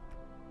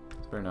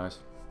 It's very nice.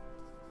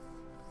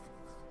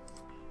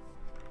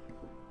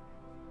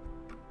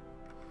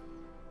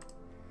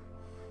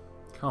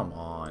 Come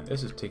on.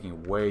 This is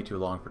taking way too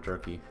long for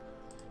Turkey.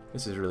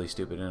 This is really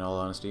stupid in all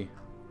honesty.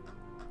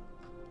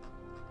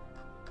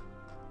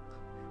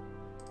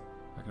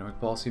 Economic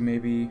policy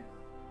maybe.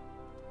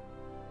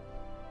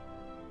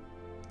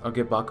 I'll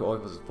get Baku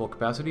oil at full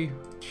capacity.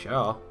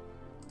 Sure.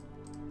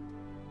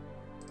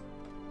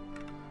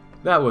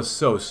 That was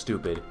so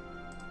stupid.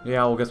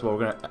 Yeah, well guess what?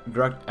 We're gonna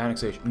direct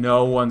annexation.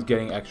 No one's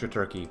getting extra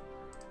turkey.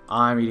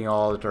 I'm eating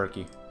all the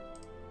turkey.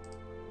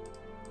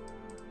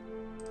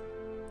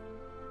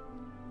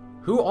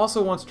 Who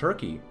also wants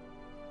turkey?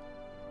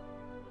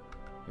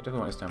 I definitely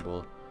want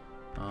Istanbul.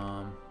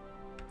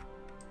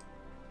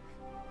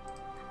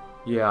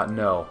 Yeah,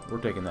 no. We're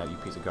taking that, you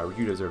piece of garbage.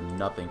 You deserve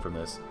nothing from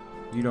this.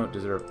 You don't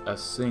deserve a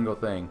single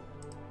thing.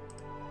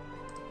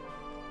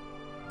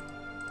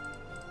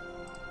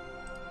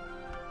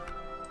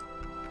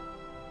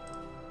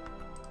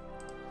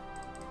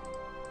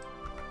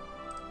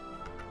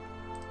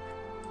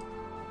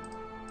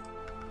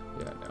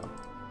 Yeah, no.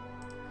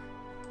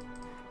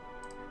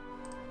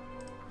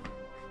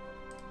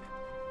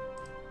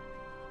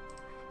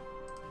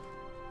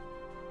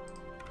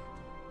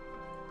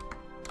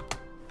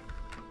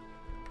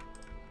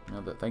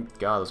 No, but thank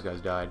God those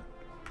guys died.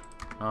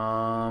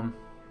 I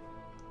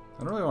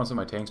don't really want some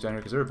of my tanks down here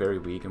because they're very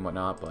weak and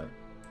whatnot, but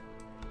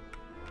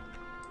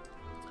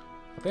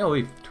I think I'll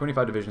leave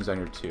 25 divisions down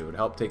here too to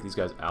help take these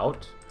guys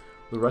out.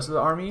 The rest of the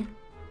army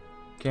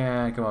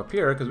can come up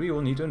here because we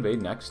will need to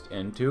invade next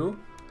into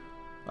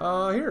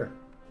here.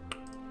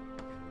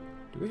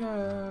 Do we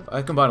have...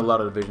 I combined a lot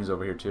of divisions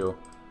over here too.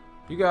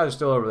 You guys are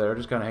still over there,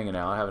 just kind of hanging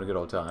out, having a good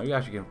old time. You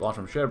actually can launch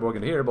from Cherbourg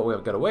into here, but we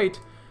have got to wait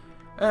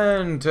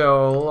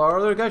until our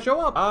other guys show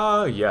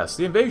up. Yes,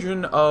 the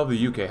invasion of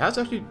the UK has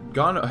actually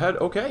gone ahead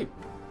okay.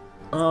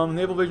 Naval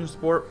invasion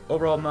support,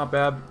 overall not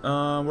bad. Where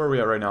are we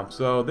at right now?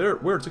 So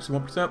we're at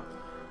 61%.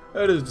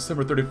 It is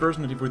December 31st,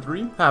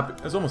 1943.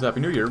 It's almost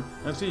Happy New Year.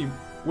 And see,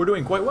 we're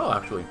doing quite well,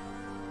 actually.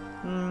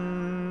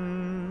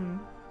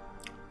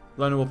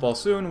 London will fall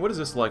soon. What is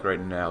this like right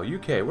now?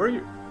 UK, where are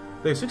you?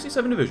 They have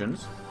 67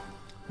 divisions.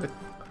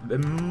 They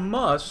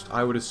must,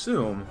 I would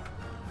assume,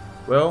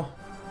 well...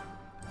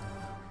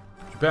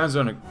 Japan's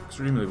done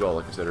extremely well,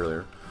 like I said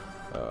earlier.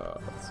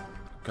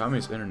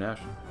 Communist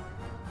International.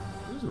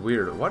 This is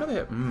weird. Why do they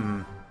have...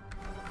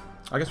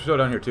 I guess we're still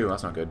down here too.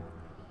 That's not good.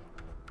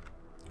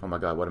 Oh my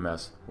god, what a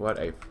mess. What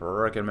a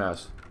frickin'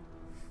 mess.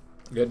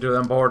 Get to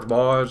them ports,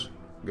 boys.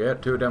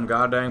 Get to them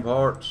goddamn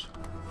ports.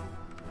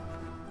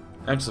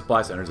 And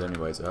supply centers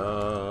anyways.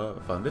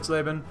 Von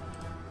Witzleben.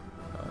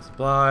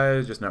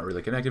 Supplies, just not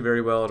really connected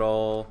very well at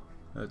all.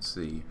 Let's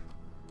see.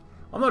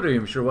 I'm not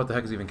even sure what the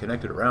heck is even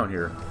connected around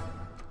here.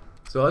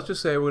 So let's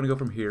just say we're going to go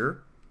from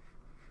here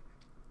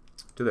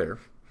to there,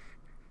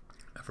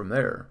 and from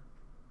there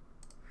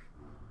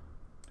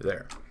to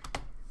there.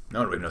 No,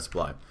 we have enough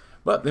supply.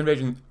 But the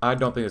invasion, I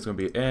don't think it's going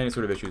to be any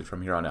sort of issues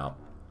from here on out.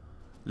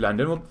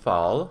 London will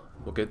fall,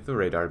 we'll get the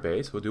radar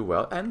base, we'll do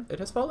well, and it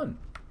has fallen.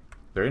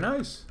 Very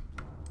nice.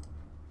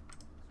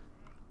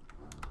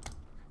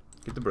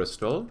 Get the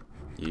Bristol,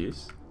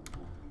 yes.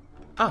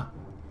 And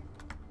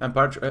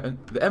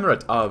the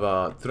Emirate of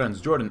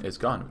Transjordan is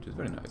gone, which is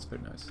very nice,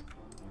 very nice.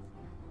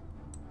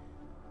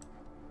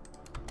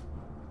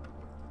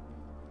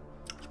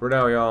 Spread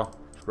out, y'all.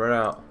 Spread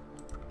out.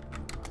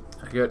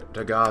 Get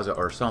to Gaza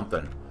or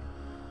something.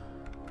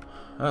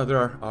 Oh, there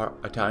are our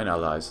Italian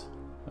allies.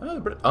 Oh,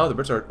 the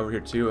Brits are over here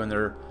too, and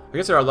I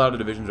guess there are a lot of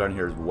divisions around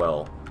here as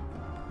well.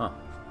 Huh.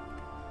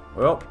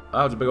 Well,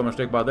 that was a big old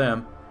mistake by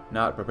them,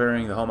 not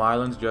preparing the home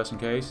islands just in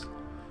case.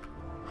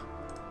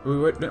 We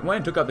went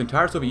and took out the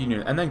entire Soviet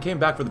Union and then came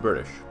back for the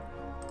British.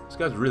 These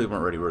guys really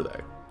weren't ready, were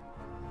they?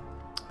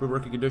 Good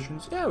working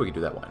conditions? Yeah, we could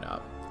do that. Why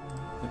not?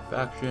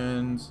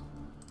 Factions.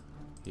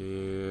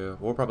 Yeah.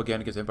 War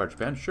propaganda against Empire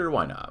Japan? Sure,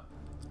 why not?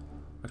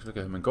 Actually, look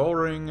at him in gold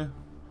ring.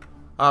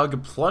 We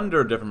could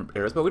plunder different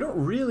areas, but we don't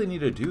really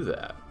need to do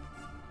that.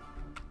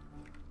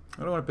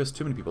 I don't want to piss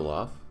too many people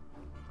off.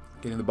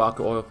 Getting the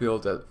Baku oil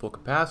fields at full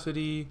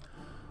capacity.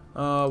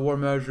 War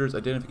measures,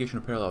 identification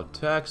of parallel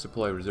text,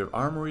 deploy reserve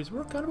armories.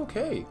 We're kind of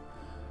okay.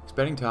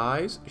 Expanding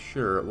ties?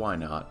 Sure, why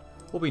not?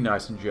 We'll be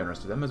nice and generous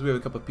to them as we have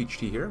a cup of peach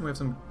tea here. And we have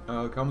some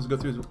comments to go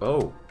through.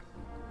 Oh.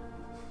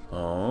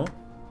 Oh.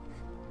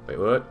 Wait,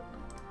 what?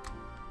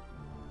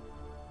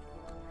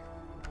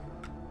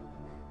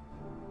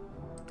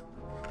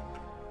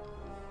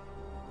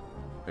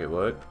 Wait,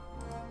 what?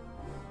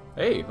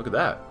 Hey, look at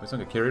that. It's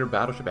like a carrier,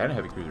 battleship, and a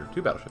heavy cruiser.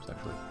 2 battleships,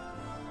 actually.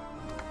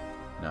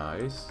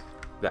 Nice.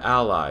 The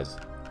Allies.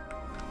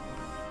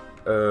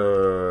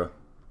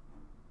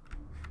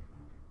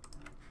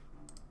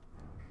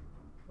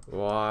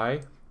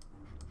 Why?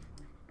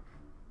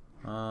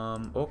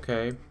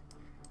 Okay.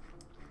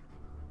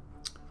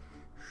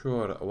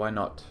 Sure, why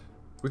not?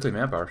 Weekly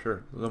manpower,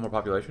 sure. A little more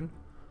population.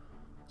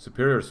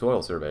 Superior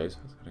soil surveys.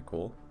 That's kind of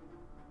cool.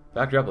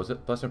 Factory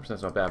output, plus 10%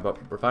 is not bad, but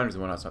refineries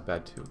and whatnot's not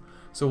bad too.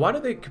 So why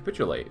did they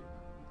capitulate?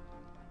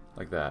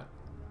 Like that?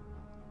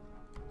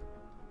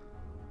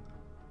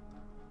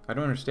 I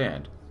don't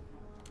understand.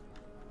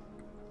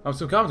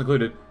 So comments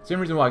included. Same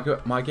reason why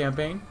my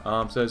campaign,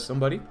 says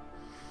somebody.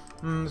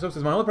 So it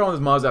says, my only problem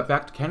with this mod is that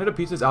fact Canada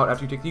pieces out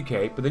after you take the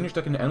UK, but then you're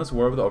stuck in an endless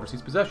war over the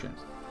overseas possessions.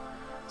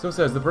 So it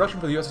says, the production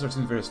for the USSR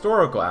seems very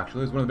historical,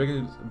 actually. It's one of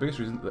the biggest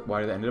reasons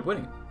why they ended up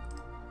winning.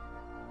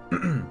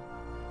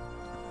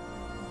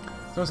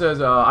 Someone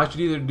says, I should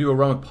either do a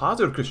run with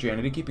positive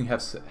Christianity, keeping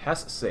Hess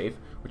safe,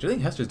 which I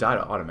think Hess just died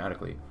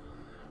automatically.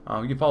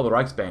 You can follow the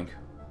Reichsbank.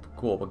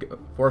 Cool. We'll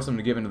force them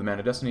to give in to the Man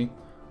of Destiny.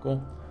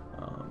 Cool.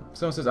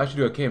 Someone says, I should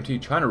do a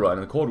KMT China run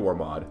in the Cold War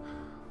mod.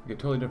 Get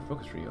totally different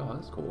focus tree. Oh,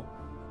 that's cool.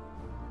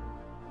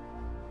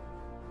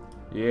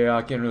 Yeah,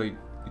 you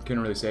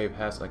couldn't really save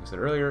Hess, like I said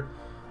earlier.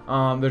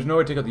 There's no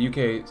way to take out the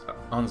UK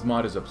on this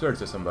mod is absurd,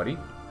 says somebody.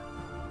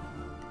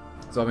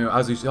 So, I mean,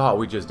 as you saw,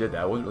 we just did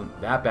that. It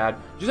wasn't that bad.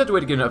 You just have to wait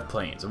to get enough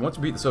planes. And once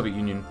we beat the Soviet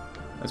Union,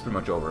 that's pretty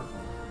much over.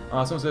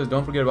 Someone says,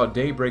 don't forget about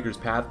Daybreaker's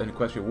Path and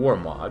Equestrian War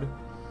mod.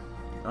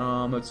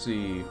 Let's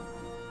see.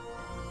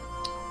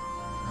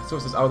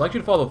 Someone says, I would like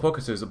you to follow the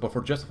focuses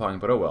before justifying,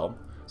 but oh well.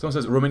 Someone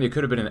says, Romania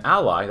could have been an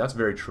ally. That's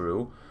very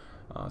true.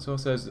 Someone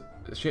says,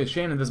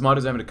 shame that this mod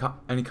doesn't have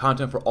any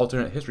content for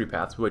alternate history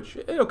paths, which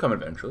it'll come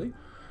eventually.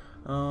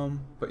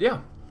 But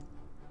yeah.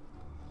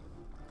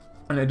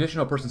 An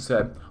additional person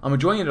said, I'm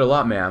enjoying it a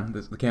lot, man,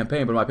 the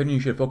campaign, but in my opinion, you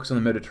should focus on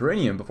the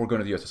Mediterranean before going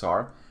to the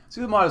USSR.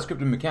 See the mod of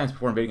scripted mechanics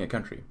before invading a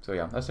country. So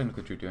yeah, that's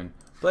technically true, too.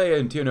 Play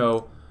in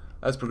TNO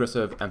as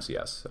progressive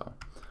MCS, so.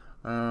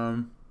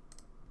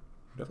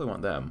 Definitely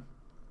want them.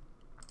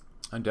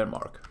 And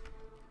Denmark.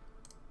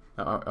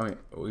 I mean,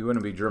 we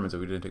wouldn't be Germans if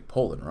we didn't take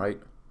Poland,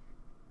 right?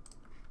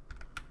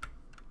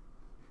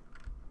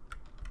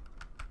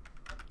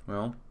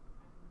 Well,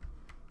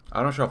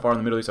 I'm not sure how far in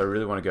the Middle East I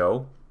really want to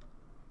go.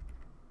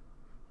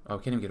 Oh, I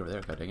can't even get over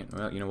there, god dang it.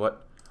 Well, you know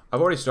what? I've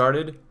already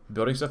started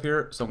building stuff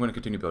here, so I'm going to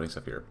continue building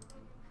stuff here.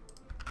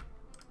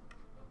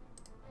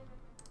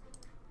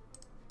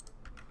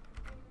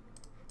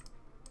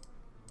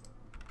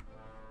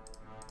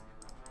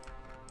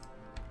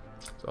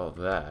 So all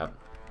that.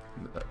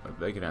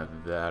 They can have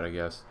that, I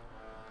guess.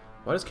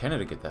 Why does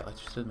Canada get that? That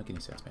just doesn't make any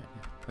sense, man.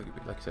 Yeah,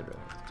 like I said earlier,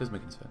 it doesn't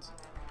make any sense.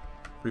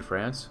 Free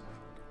France.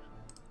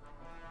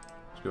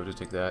 Let's go just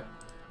take that.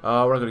 We're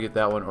not going to get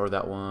that one or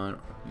that one.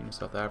 Union of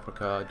South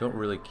Africa. Don't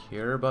really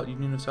care about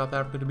Union of South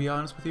Africa, to be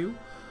honest with you.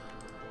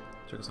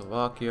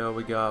 Czechoslovakia.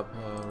 We got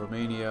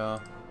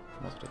Romania.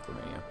 Let's take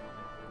Romania.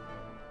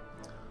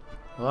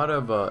 A lot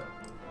of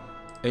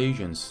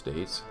Asian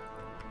states.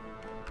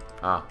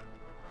 Ah.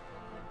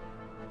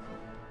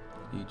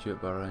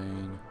 Egypt,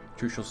 Bahrain.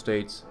 Crucial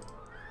states.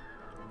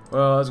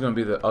 Well, that's going to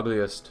be the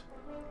ugliest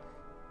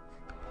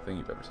thing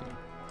you've ever seen.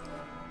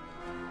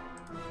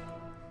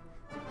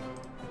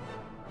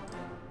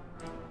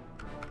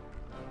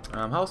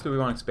 How else do we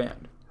want to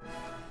expand?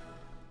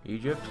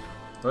 Egypt?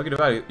 Well, I can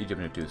divide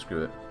Egypt into 2,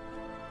 screw it.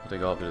 I'll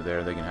take all of it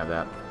there, they can have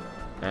that.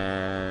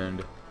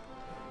 And...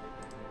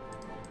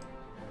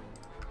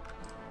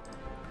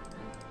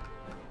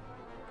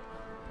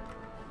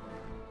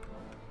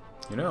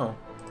 you know...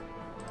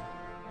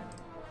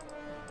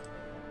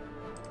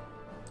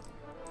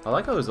 I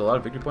like how there's a lot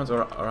of victory points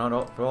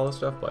around for all this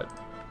stuff, but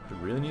do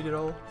we really need it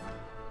all?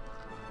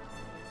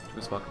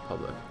 Czechoslovak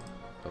Republic.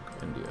 Book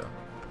of India.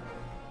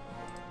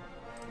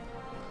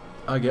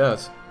 I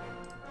guess.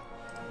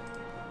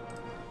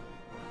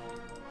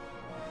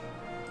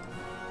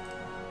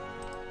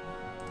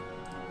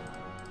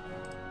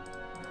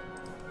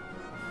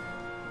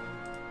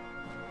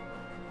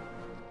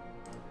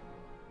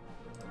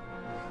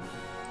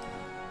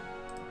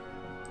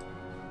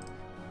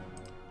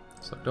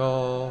 Select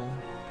all.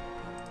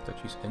 Dutch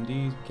East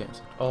Indies. We can't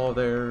select all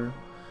there.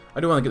 I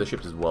do want to get the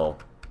ships as well.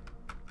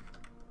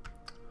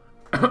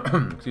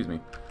 Excuse me.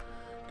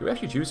 Do we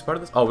actually choose part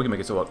of this? Oh, we can make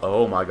it so well.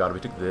 Oh my god, if we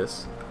took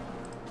this.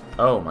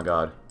 Oh my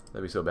god.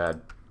 That'd be so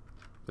bad.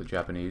 For the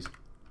Japanese.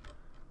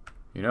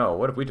 You know,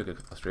 what if we took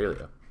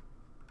Australia?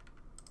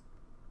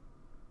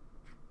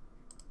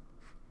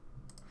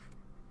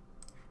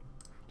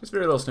 Just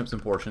very little snips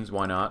and portions.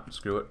 Why not?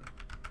 Screw it.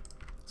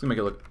 It's gonna make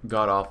it look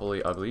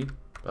god-awfully ugly.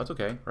 But that's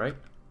okay, right?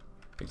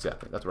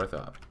 Exactly. That's what I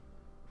thought.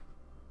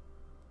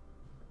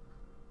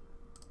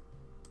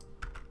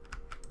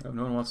 Oh,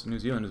 no one wants New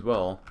Zealand as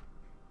well.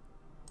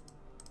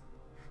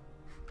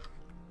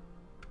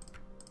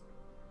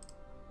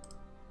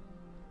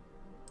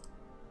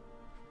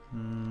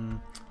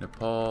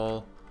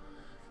 Nepal.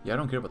 Yeah, I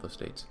don't care about those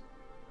states.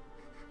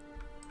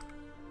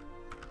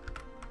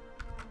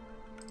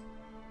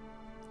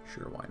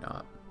 Sure, why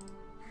not?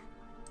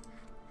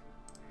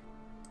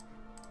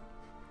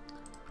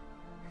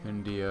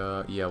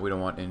 India. Yeah, we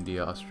don't want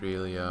India.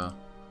 Australia.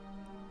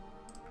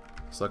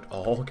 Select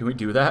all. Can we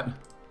do that?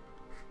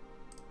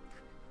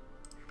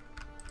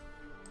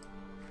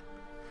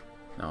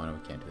 No,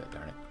 we can't do that,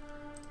 darn it.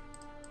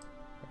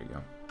 There you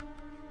go.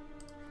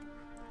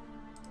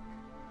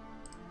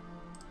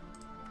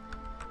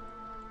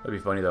 That'd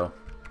be funny, though.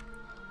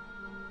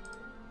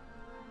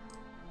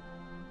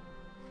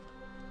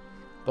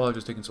 Probably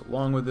just taking so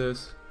long with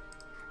this.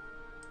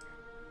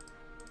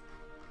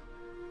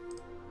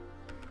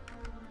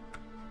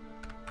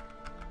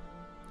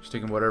 Just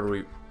taking whatever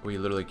we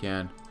literally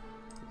can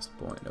at this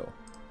point. No.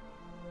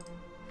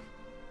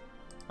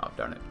 Oh,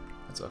 darn it.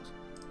 That sucks.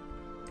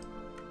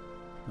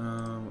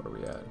 What are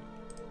we at?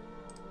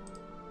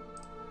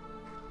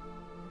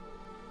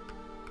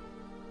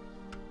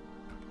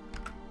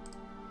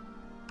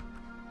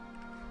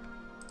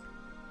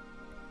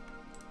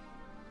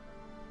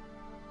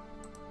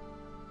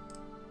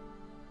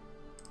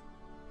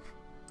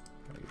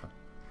 There you go.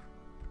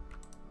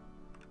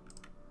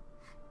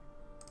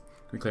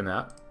 Can we claim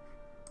that?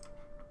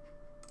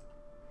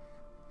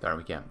 Darn,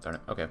 we can't. Darn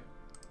it. Okay.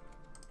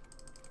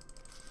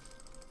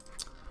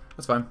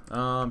 That's fine.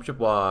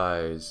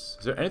 Ship-wise,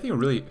 is there anything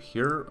really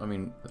here? I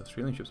mean, the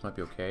Australian ships might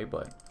be okay,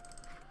 but I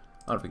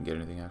don't know if we can get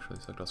anything actually.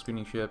 Select all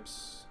screening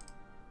ships.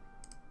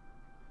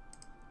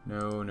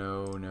 No,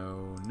 no,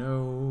 no,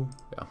 no.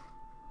 Yeah.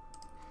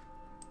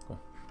 Cool.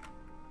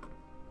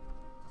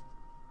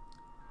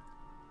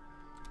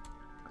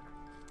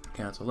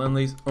 Cancel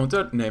Lend-Lease.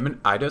 Unternehmen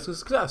Eides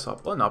success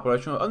on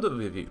operational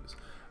underviews.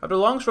 After a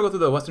long struggle through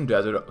the western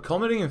desert,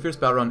 culminating in a fierce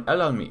battle on El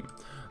Almi,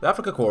 the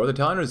Africa Corps, the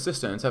Italian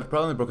resistance, have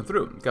probably broken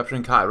through,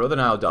 capturing Cairo, the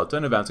Nile Delta,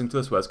 and advancing to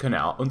the Suez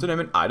Canal.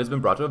 Unternehmen Eid has been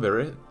brought to a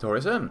very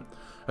victorious end.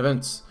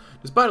 Events.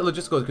 Despite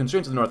logistical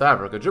constraints in North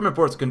Africa, German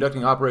forces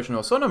conducting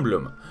Operational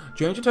Sonnenblume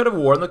changed the tide of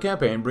war in the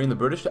campaign, bringing the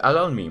British to El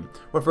Almi,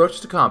 where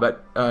ferocious to combat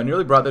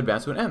nearly brought the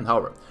advance to an end.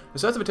 However,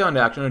 decisive Italian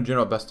action under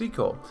General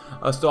Bastico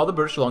stalled the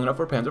British long enough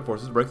for Panzer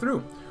forces to break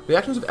through. The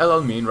actions of El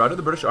Almi routed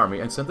the British army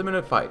and sent them in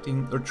a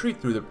fighting retreat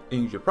through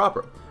Egypt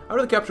proper.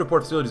 After the capture of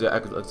port facilities at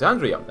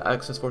Alexandria, the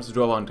Axis forces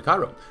drove on to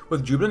Cairo,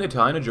 with jubilant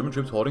Italian and German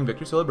troops holding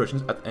victory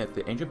celebrations at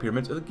the ancient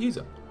pyramids of the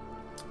Giza.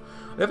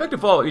 The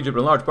effective fall of Egypt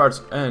in large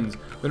parts ends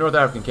the North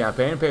African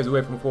campaign and paves the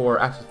way for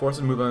Axis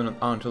forces moving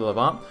on to the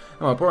Levant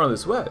and more importantly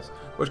the Suez,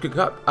 which could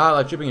cut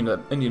Allied shipping into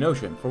the Indian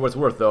Ocean. For what it's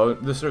worth, though,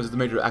 this serves as the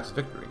major Axis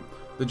victory.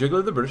 The Jiggle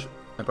of the British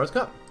Empire's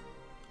Cup.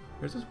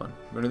 Here's this one.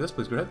 We're going to do this,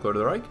 please go ahead. Go to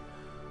the Reich.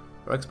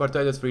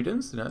 Reichspartei des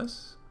Friedens,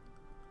 yes.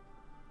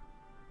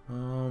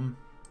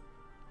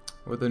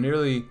 With the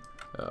nearly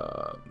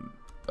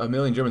a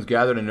million Germans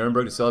gathered in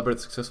Nuremberg to celebrate the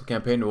successful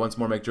campaign to once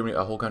more make Germany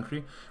a whole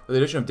country. With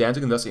the addition of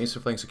Danzig and thus the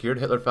eastern flank secured,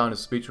 Hitler found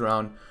his speech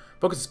around,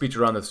 focused his speech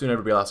around the soon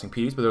ever be lasting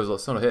peace, but there was a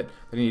sudden hit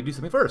that he needed to do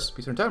something first.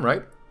 Peace in time,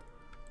 right?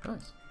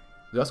 Nice.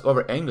 Dusk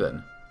over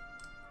England.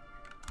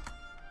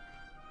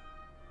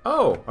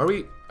 Oh, are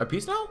we at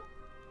peace now?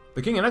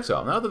 The king in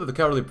exile, now that the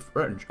cowardly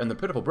French and the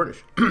pitiful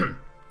British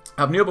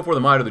have kneeled before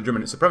the might of the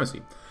German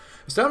supremacy.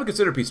 It's time to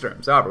consider peace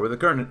terms. However, with the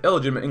current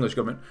illegitimate English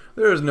government,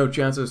 there is no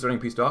chance of starting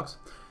peace talks.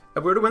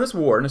 If we are to win this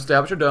war and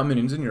establish our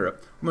dominions in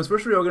Europe, we must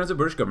first reorganize the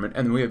British government,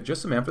 and then we have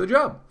just the man for the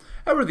job.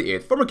 Edward VIII,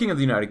 former king of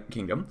the United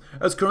Kingdom,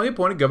 is currently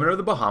appointed governor of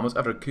the Bahamas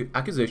after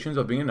accusations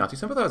of being a Nazi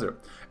sympathizer.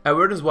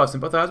 Edward and his wife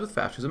sympathized with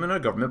fascism in our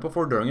government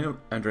before, during,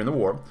 and during the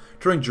war,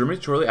 touring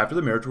Germany shortly after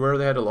the marriage, where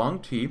they had a long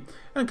tea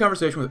and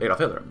conversation with Adolf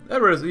Hitler.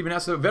 Edward has even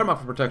asked the Wehrmacht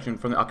for protection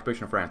from the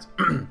occupation of France,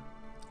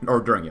 or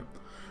during it.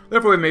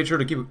 Therefore, we made sure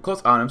to keep a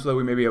close eye on him so that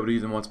we may be able to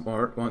use him once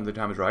more when the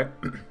time is right.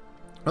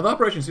 With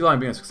Operation Sea Lion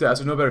being a success,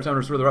 there's no better time to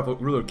restore the rightful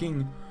ruler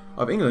king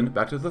of England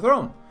back to the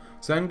throne.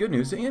 Send good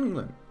news to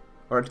England.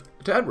 Or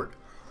to Edward.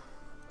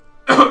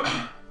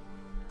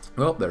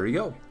 Well, there you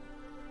go.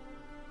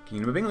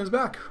 Kingdom of England's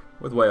back.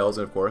 With Wales,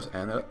 of course,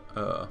 and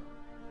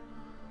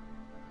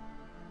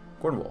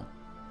Cornwall.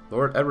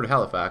 Lord Edward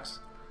Halifax,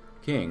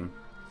 King,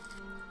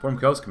 form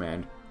Coast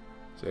Command.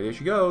 So here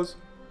she goes.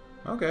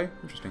 Okay,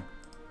 interesting.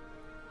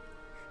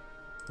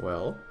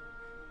 Well,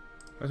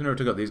 I never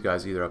took out these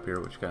guys either up here,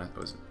 which kind of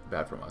was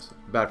bad for us.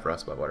 Bad for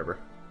us, but whatever.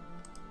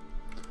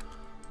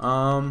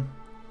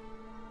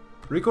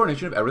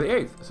 Recoronation of Edward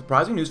VIII.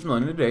 Surprising news from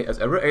London today, as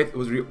Edward VIII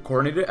was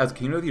recoronated as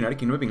King of the United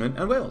Kingdom of England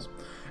and Wales.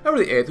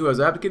 Edward VIII, who has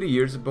abdicated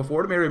years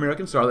before to marry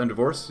American starlet and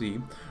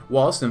divorcee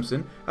Wallis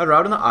Simpson, had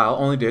arrived on the Isle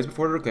only days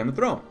before to reclaim the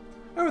throne.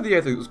 Edward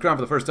VIII was crowned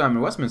for the first time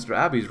in Westminster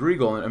Abbey's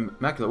regal and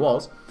immaculate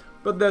walls,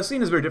 but the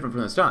scene is very different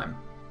from this time.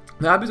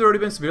 The Abbey has already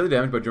been severely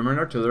damaged by German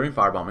artillery and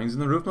firebombings,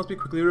 and the roof must be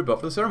quickly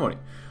rebuilt for the ceremony.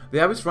 The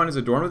Abbey's front is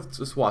adorned with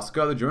the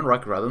swastika of the German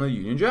Reich rather than the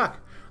Union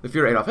Jack. The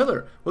Führer Adolf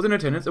Hitler was in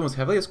attendance and was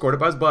heavily escorted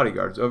by his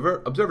bodyguards.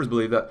 Observers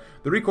believe that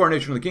the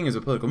recoronation of the king is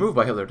a political move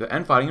by Hitler to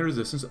end fighting and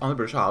resistance on the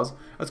British Isles,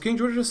 as King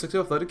George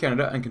VI fled to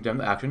Canada and condemned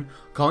the action,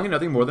 calling it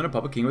nothing more than a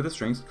puppet king with his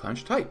strings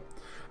clenched tight.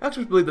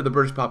 Experts believe that the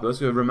British populace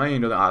who have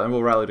remained on the island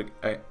will rally to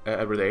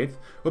Edward VIII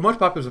with much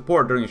popular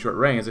support during his short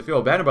reign, as they feel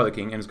abandoned by the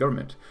king and his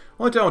government.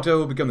 Only time will tell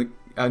who will become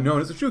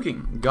known as the true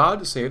king.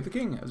 God save the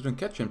king. Has been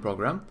Ketchin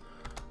program.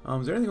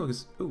 Is there anything we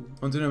can... Ooh,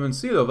 Antonin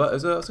Silova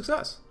is a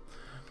success.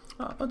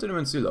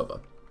 Antonin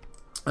Silova.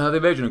 The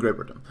invasion of Great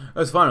Britain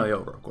is finally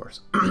over, of course.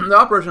 The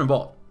operation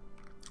involved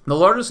the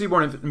largest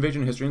seaborne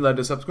invasion in history and led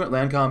to subsequent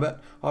land combat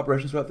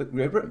operations throughout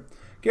Great Britain.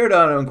 Carried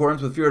out in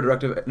accordance with Führer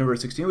Directive Number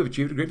 16, we've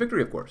achieved a great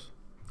victory, of course.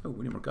 Oh,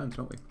 we need more guns,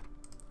 don't we?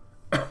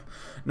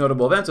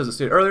 Notable events, as I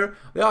stated earlier,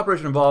 the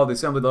operation involved the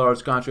assembly of the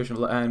large concentration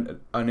of land,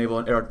 naval,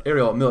 and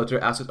aerial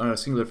military assets on a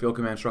singular field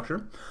command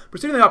structure.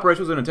 Preceding the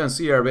operation was an intense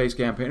sea air-based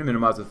campaign to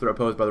minimize the threat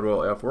posed by the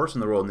Royal Air Force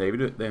and the Royal Navy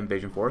to the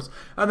invasion force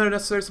and their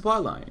necessary supply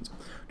lines.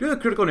 Due to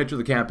the critical nature of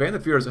the campaign, the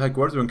Führer's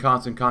headquarters were in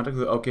constant contact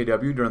with the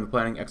OKW during the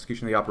planning and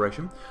execution of the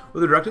operation, with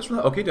the directives from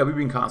the OKW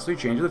being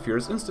constantly changed to the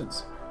Führer's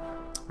instance.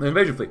 The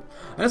invasion fleet,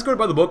 and escorted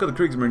by the bulk of the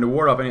Kriegsmarine to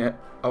ward off any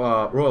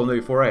Royal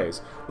Navy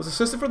forays, was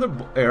assisted from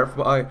the air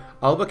by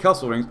Alba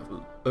Kesselring's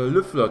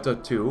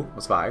Luftflotte 2,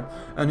 was 5,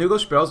 and Hugo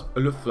Sprell's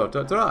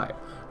Luftflotte 3.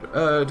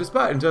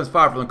 Despite intense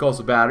fire from the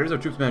coastal batteries, our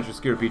troops managed to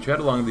secure a beachhead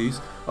along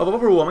these of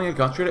overwhelming and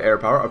concentrated air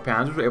power. Our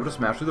panzers were able to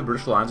smash through the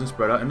British lines and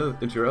spread out into the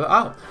interior of the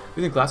Isle,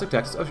 using classic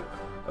tactics of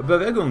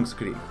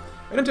Bewegungskrieg.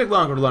 It didn't take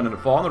long for London to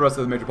fall, and the rest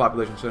of the major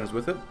population centers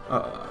with it.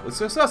 The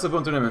success of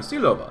Unternehmen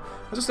Silova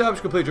has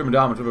established complete German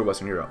dominance over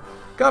Western Europe.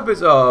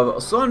 Copies of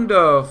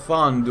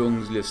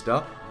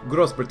Sonderfahndungsliste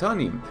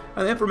Großbritannien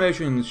and the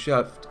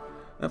Informationsheft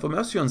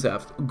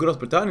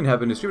Großbritannien have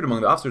been distributed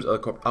among the officers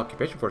of the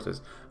occupation forces,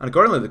 and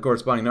accordingly the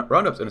corresponding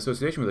roundups in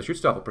association with the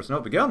Schutzstaffel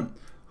personnel began.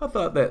 I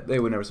thought that they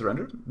would never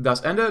surrender.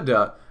 Das Ende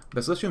der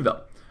Westlichen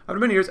Welt. After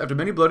many years, after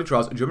many bloody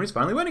trials, Germany is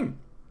finally winning.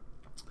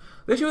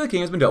 The issue of the king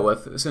has been dealt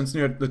with, since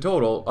near the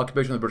total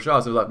occupation of the British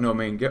Isles have left no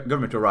main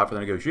government to arrive for the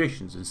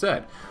negotiations.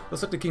 Instead, the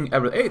elected King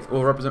Edward VIII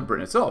will represent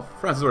Britain itself.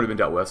 France has already been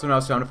dealt with, so now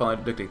it's time to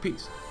finally dictate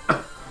peace.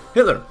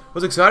 Hitler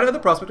was excited at the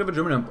prospect of a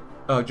German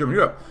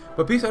Europe,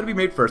 but peace had to be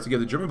made first to give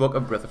the German book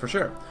a breath of fresh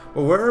air.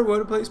 But where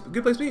would a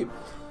good place be?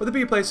 Would it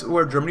be a place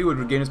where Germany would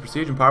regain its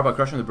prestige and power by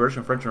crushing the British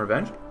and French in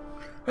revenge?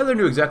 Hitler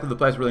knew exactly the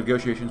place where the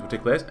negotiations would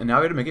take place, and now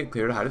he had to make it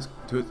clear to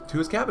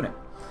his cabinet.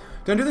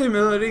 To undo the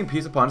humiliating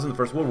peace upon us in the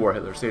First World War,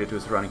 Hitler stated to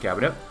his surrounding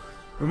cabinet,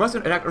 we must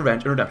enact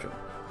revenge and redemption.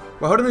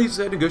 While holding these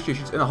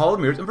negotiations in the Hall of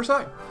Mirrors in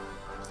Versailles.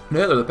 To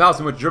Hitler, the palace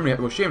in which Germany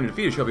was shamed and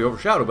defeated shall be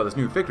overshadowed by this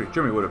new victory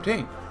Germany would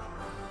obtain.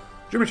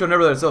 Germany shall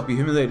never let itself be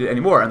humiliated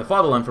anymore, and the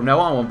fatherland from now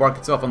on will embark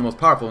itself on the most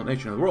powerful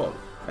nation in the world.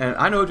 And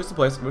I know just the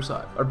place,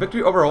 Versailles. Our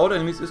victory over our old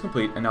enemies is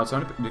complete, and now it's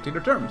time to dictate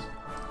our terms.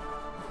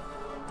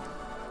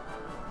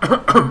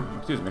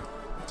 Excuse me.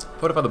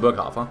 Fortify the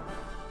Burghof, huh?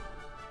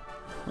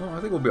 Well, I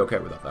think we'll be okay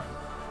without that.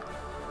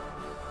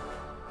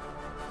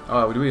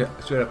 Oh, do we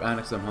straight up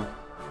annex them, huh?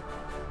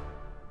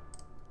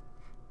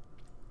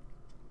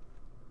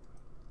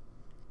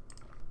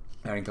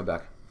 I can come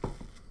back.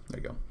 There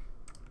you go.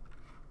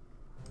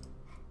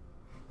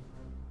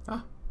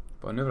 Ah,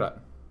 Bonivrat.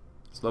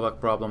 Slovak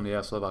problem.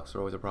 Yeah, Slovaks are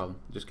always a problem.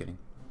 Just kidding.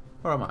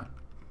 Or am I?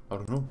 I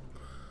don't know.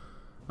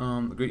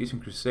 The Great Eastern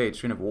Crusade,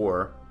 Strain of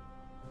War.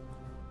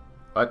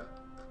 What?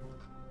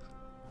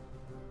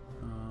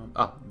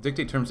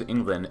 Dictate terms to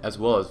England as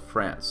well as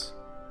France.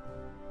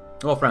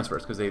 Well, France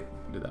first, because they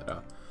did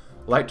that.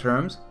 Light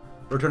terms.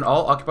 Return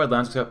all occupied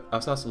lands except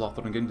Alsace,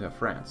 Lotharing, and get into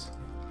France.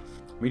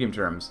 Medium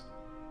terms.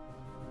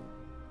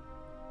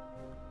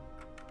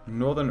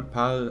 Northern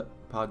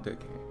Pas-de-Calais.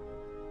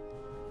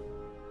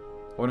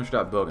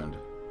 Oranstadt Burgund.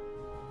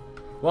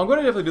 Well, I'm going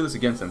to definitely do this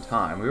again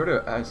sometime. We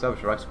already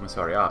established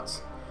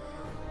Reichskommissariats.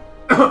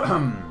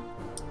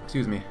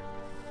 Excuse me.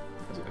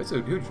 It's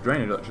a huge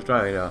drain to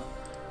try it.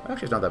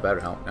 Actually, it's not that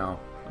bad now.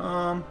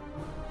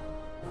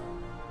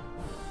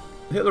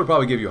 Hitler will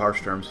probably give you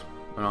harsh terms,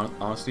 in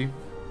honesty.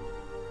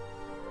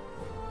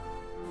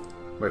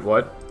 Wait,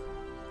 what?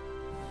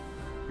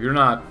 You're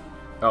not...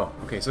 Oh,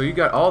 okay, so you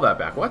got all that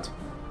back. What?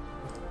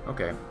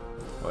 Okay,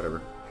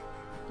 whatever.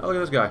 Oh, look at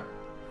this guy.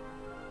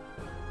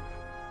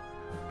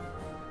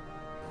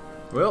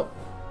 Well,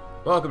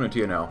 welcome to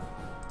TNL.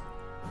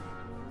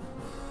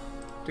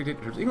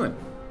 Dictate terms England.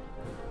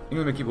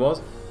 England may keep walls.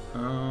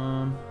 You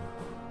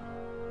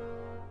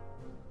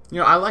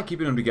know, I like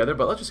keeping them together,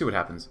 but let's just see what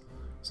happens.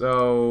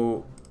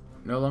 So,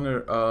 No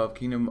longer of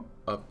Kingdom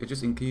of... It's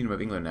just in Kingdom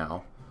of England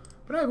now.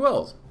 But I have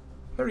Wales.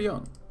 Very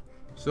young.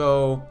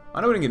 So,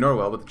 I know we didn't get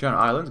Norwell, but the Channel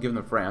Islands, given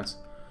them France.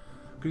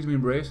 Could you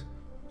embrace?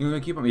 You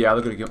gonna keep them? Yeah,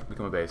 they're gonna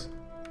become a base.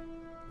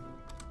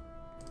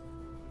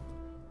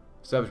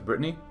 Establish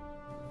Brittany.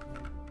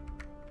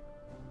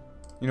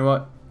 You know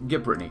what?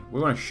 Get Brittany.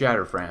 We want to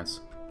shatter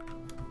France.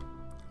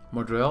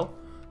 Montreal,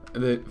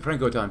 the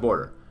Franco-Italian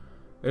border.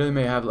 Italy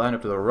may have land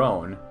up to their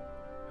own.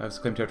 Have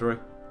claim territory.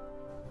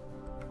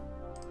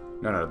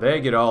 No, they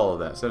get all of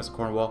that. Set us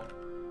Cornwall.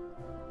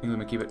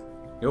 England may keep it.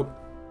 Nope.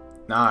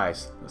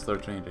 Nice. Let's throw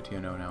Trinity to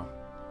TNO now.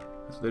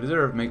 That's what they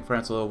deserve. Make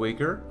France a little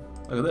weaker.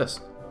 Look at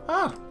this.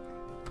 Ah!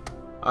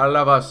 I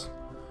love us.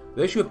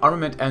 The issue of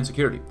armament and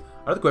security.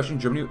 Out of the question,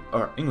 Germany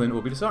or England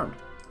will be disarmed.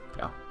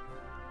 Yeah.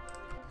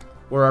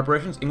 War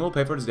operations, England will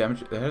pay for its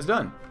damage it has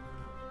done.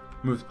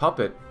 Moves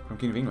puppet from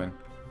King of England.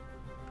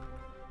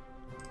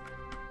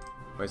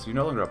 Wait, so you're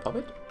no longer a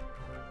puppet?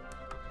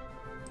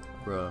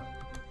 Bruh.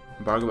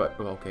 Embargo, but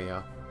oh, okay,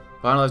 yeah.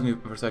 Finalize new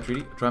Versailles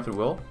Treaty. Triumphant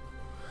will.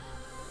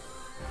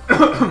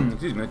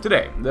 Excuse me.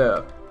 Today,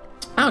 the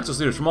Axis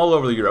leaders from all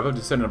over Europe have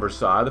descended on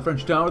Versailles, the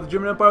French town where the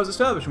German Empire was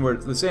established, and where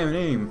the same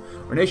name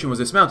or nation was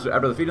dismounted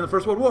after the defeat in the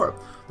First World War.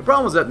 The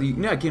problem was that the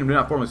United Kingdom did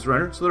not formally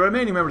surrender, so the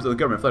remaining members of the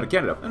government fled to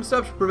Canada and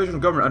established a provisional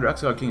government under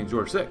exiled King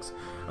George VI.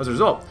 As a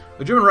result,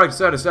 the German Reich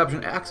decided to establish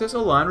an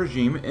Axis-aligned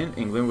regime in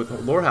England with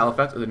Lord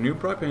Halifax as the new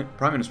Prime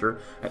Minister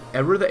and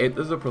Edward VIII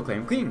as the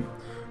proclaimed King.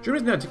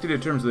 Germany now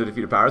dictated terms of the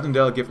defeated powers and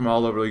delegates from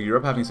all over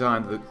Europe having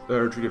signed the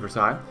Third Treaty of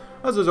Versailles.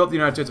 As a result, the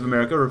United States of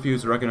America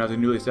refused to recognize the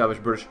newly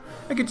established British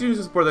and continues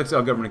to support the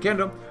exiled government in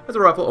Canada as a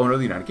rightful owner of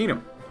the United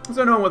Kingdom. It's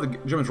not known what the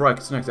German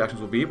Reich's next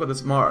actions will be, but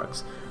this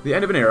marks the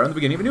end of an era and the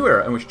beginning of a new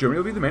era in which Germany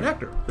will be the main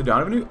actor. The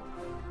dawn of a new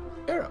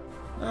era.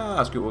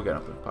 That's good. We'll get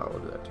enough power.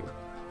 We'll do that too.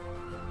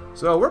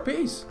 So we're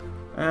peace.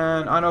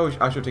 And I know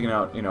I should have taken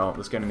out, you know,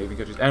 the Scandinavian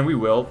countries, and we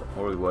will,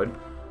 or we would.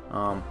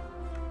 Not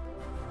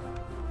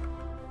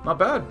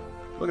bad.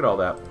 Look at all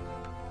that.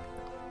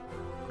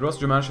 Gross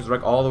Germanisch is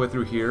right all the way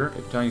through here.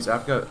 Italian East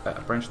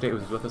Africa, French state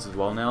was with us as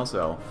well now,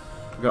 so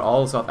we've got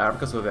all of South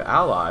Africa, so the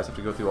allies have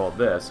to go through all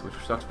this, which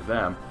sucks for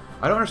them.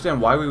 I don't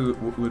understand why we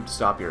would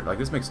stop here. Like,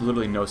 this makes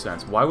literally no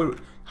sense.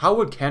 How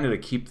would Canada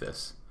keep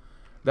this?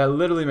 That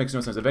literally makes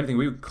no sense. If anything,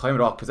 we would claim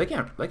it all, because they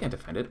can't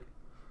defend it.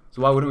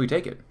 So why wouldn't we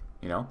take it,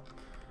 you know?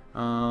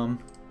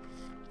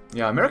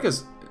 Yeah,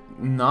 America's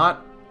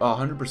not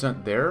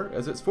 100% there,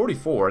 as it's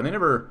 44, and they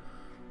never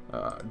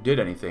did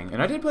anything.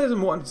 And I did play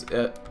them once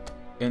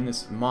in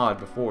this mod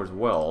before as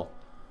well,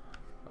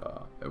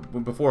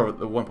 before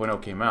the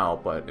 1.0 came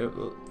out, but it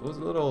was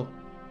a little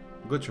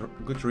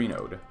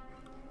glitcherinoed.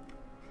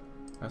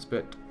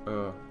 S-bit,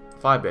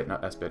 5-bit,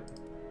 not S-bit.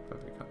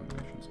 5-bit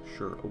combinations.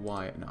 Sure,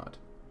 why not?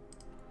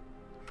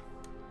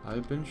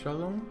 I've been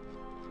Shalom?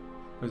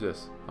 What is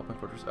this? Alpine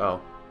Fortress? Oh.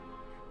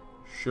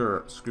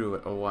 Sure, screw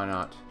it. Oh, why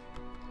not?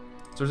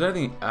 So is there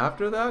anything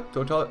after that?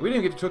 We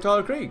didn't get to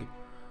Totaler Krieg.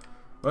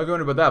 Well, if you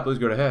wonder about that, please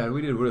go ahead.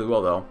 We did really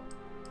well, though.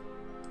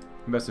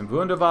 Invest in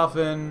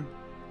Wunderwaffen.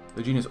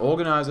 The Genius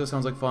Organizer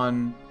sounds like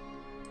fun.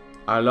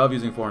 I love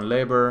using foreign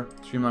labor.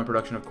 Streamline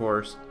production, of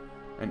course.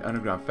 And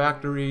underground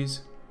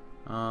factories.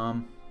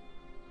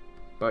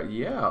 But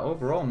yeah,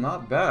 overall,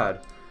 not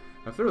bad.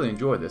 I thoroughly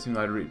enjoyed this, even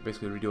though I had to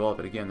basically redo all of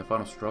it again. The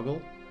final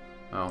struggle.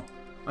 Oh.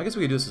 I guess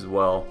we could do this as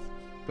well.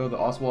 Build the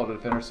Ostwall to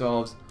defend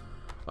ourselves.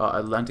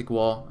 Atlantic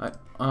Wall.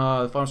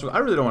 The final struggle. I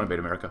really don't want to invade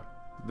America.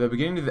 The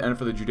beginning to the end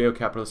for the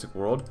Judeo-capitalistic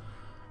world.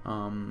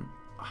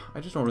 I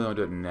just don't really want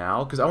to do it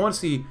now, because I want to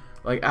see,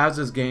 like, as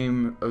this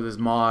game, or this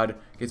mod,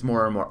 gets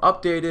more and more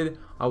updated,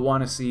 I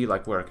want to see,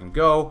 like, where it can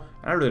go,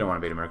 and I really don't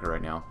want to invade America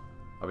right now.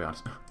 I'll be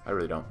honest. I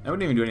really don't. I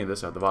wouldn't even do any of this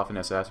stuff, the Waffen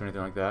SS or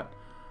anything like that.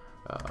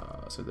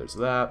 So there's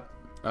that.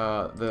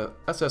 The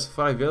SS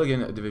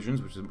Freiwilligen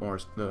divisions, which is more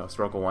the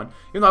historical one.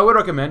 Even though I would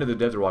recommend, if the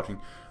devs are watching,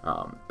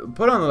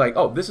 put on the, like,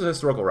 oh, this is a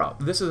historical route.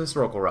 This is a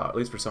historical route, at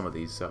least for some of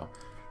these, so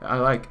I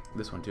like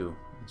this one too.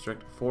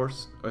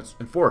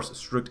 Enforce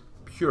strict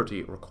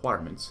purity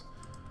requirements.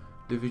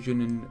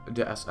 Division in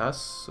the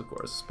SS, of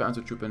course.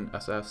 Panzertruppen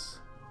SS.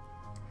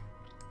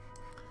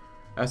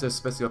 SS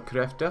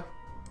Spezialkräfte.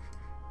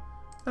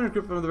 And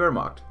recruit from the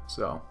Wehrmacht.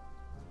 So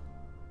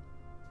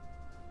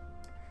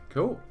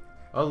cool.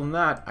 Other than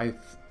that, I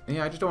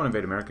just don't want to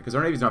invade America because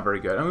our navy's not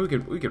very good. I mean,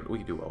 we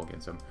could do well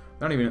against them.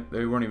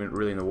 They weren't even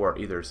really in the war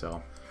either.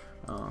 So,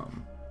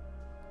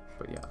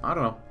 but yeah, I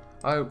don't know.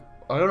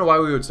 I don't know why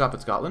we would stop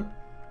at Scotland.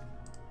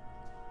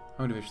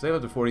 How many divisions? They have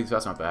up to 40, so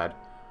that's not bad.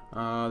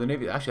 The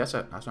Navy, actually,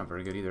 that's not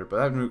very good either. But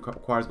that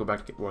requires go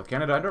back to war with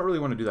Canada. I don't really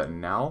want to do that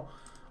now.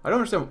 I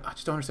just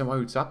don't understand why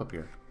we would stop up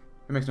here.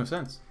 It makes no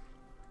sense.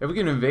 If we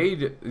can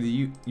invade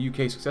the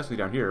UK successfully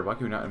down here, why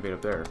can we not invade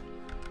up there?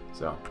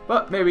 So,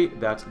 but maybe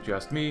that's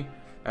just me.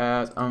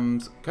 As I'm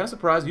kind of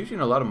surprised, usually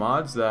in a lot of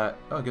mods that,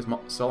 oh, I guess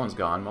Sullen's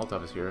gone,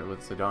 Molotov is here with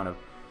Sedanov,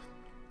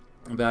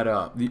 that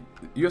the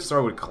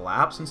USSR would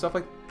collapse and stuff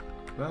like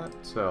that.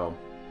 So,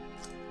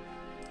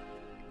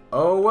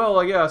 oh well,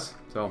 I guess.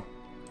 So,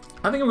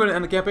 I think I'm going to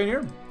end the campaign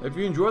here. If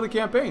you enjoy the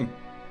campaign,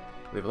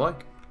 leave a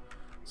like,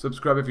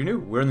 Subscribe if you're new.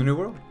 We're in the new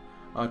world.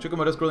 Check out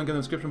my Discord link in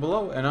the description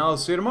below, and I'll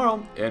see you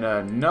tomorrow in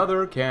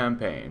another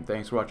campaign.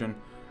 Thanks for watching.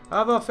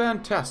 Have a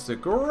fantastic,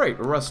 great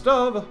rest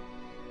of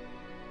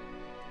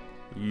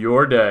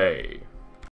your day.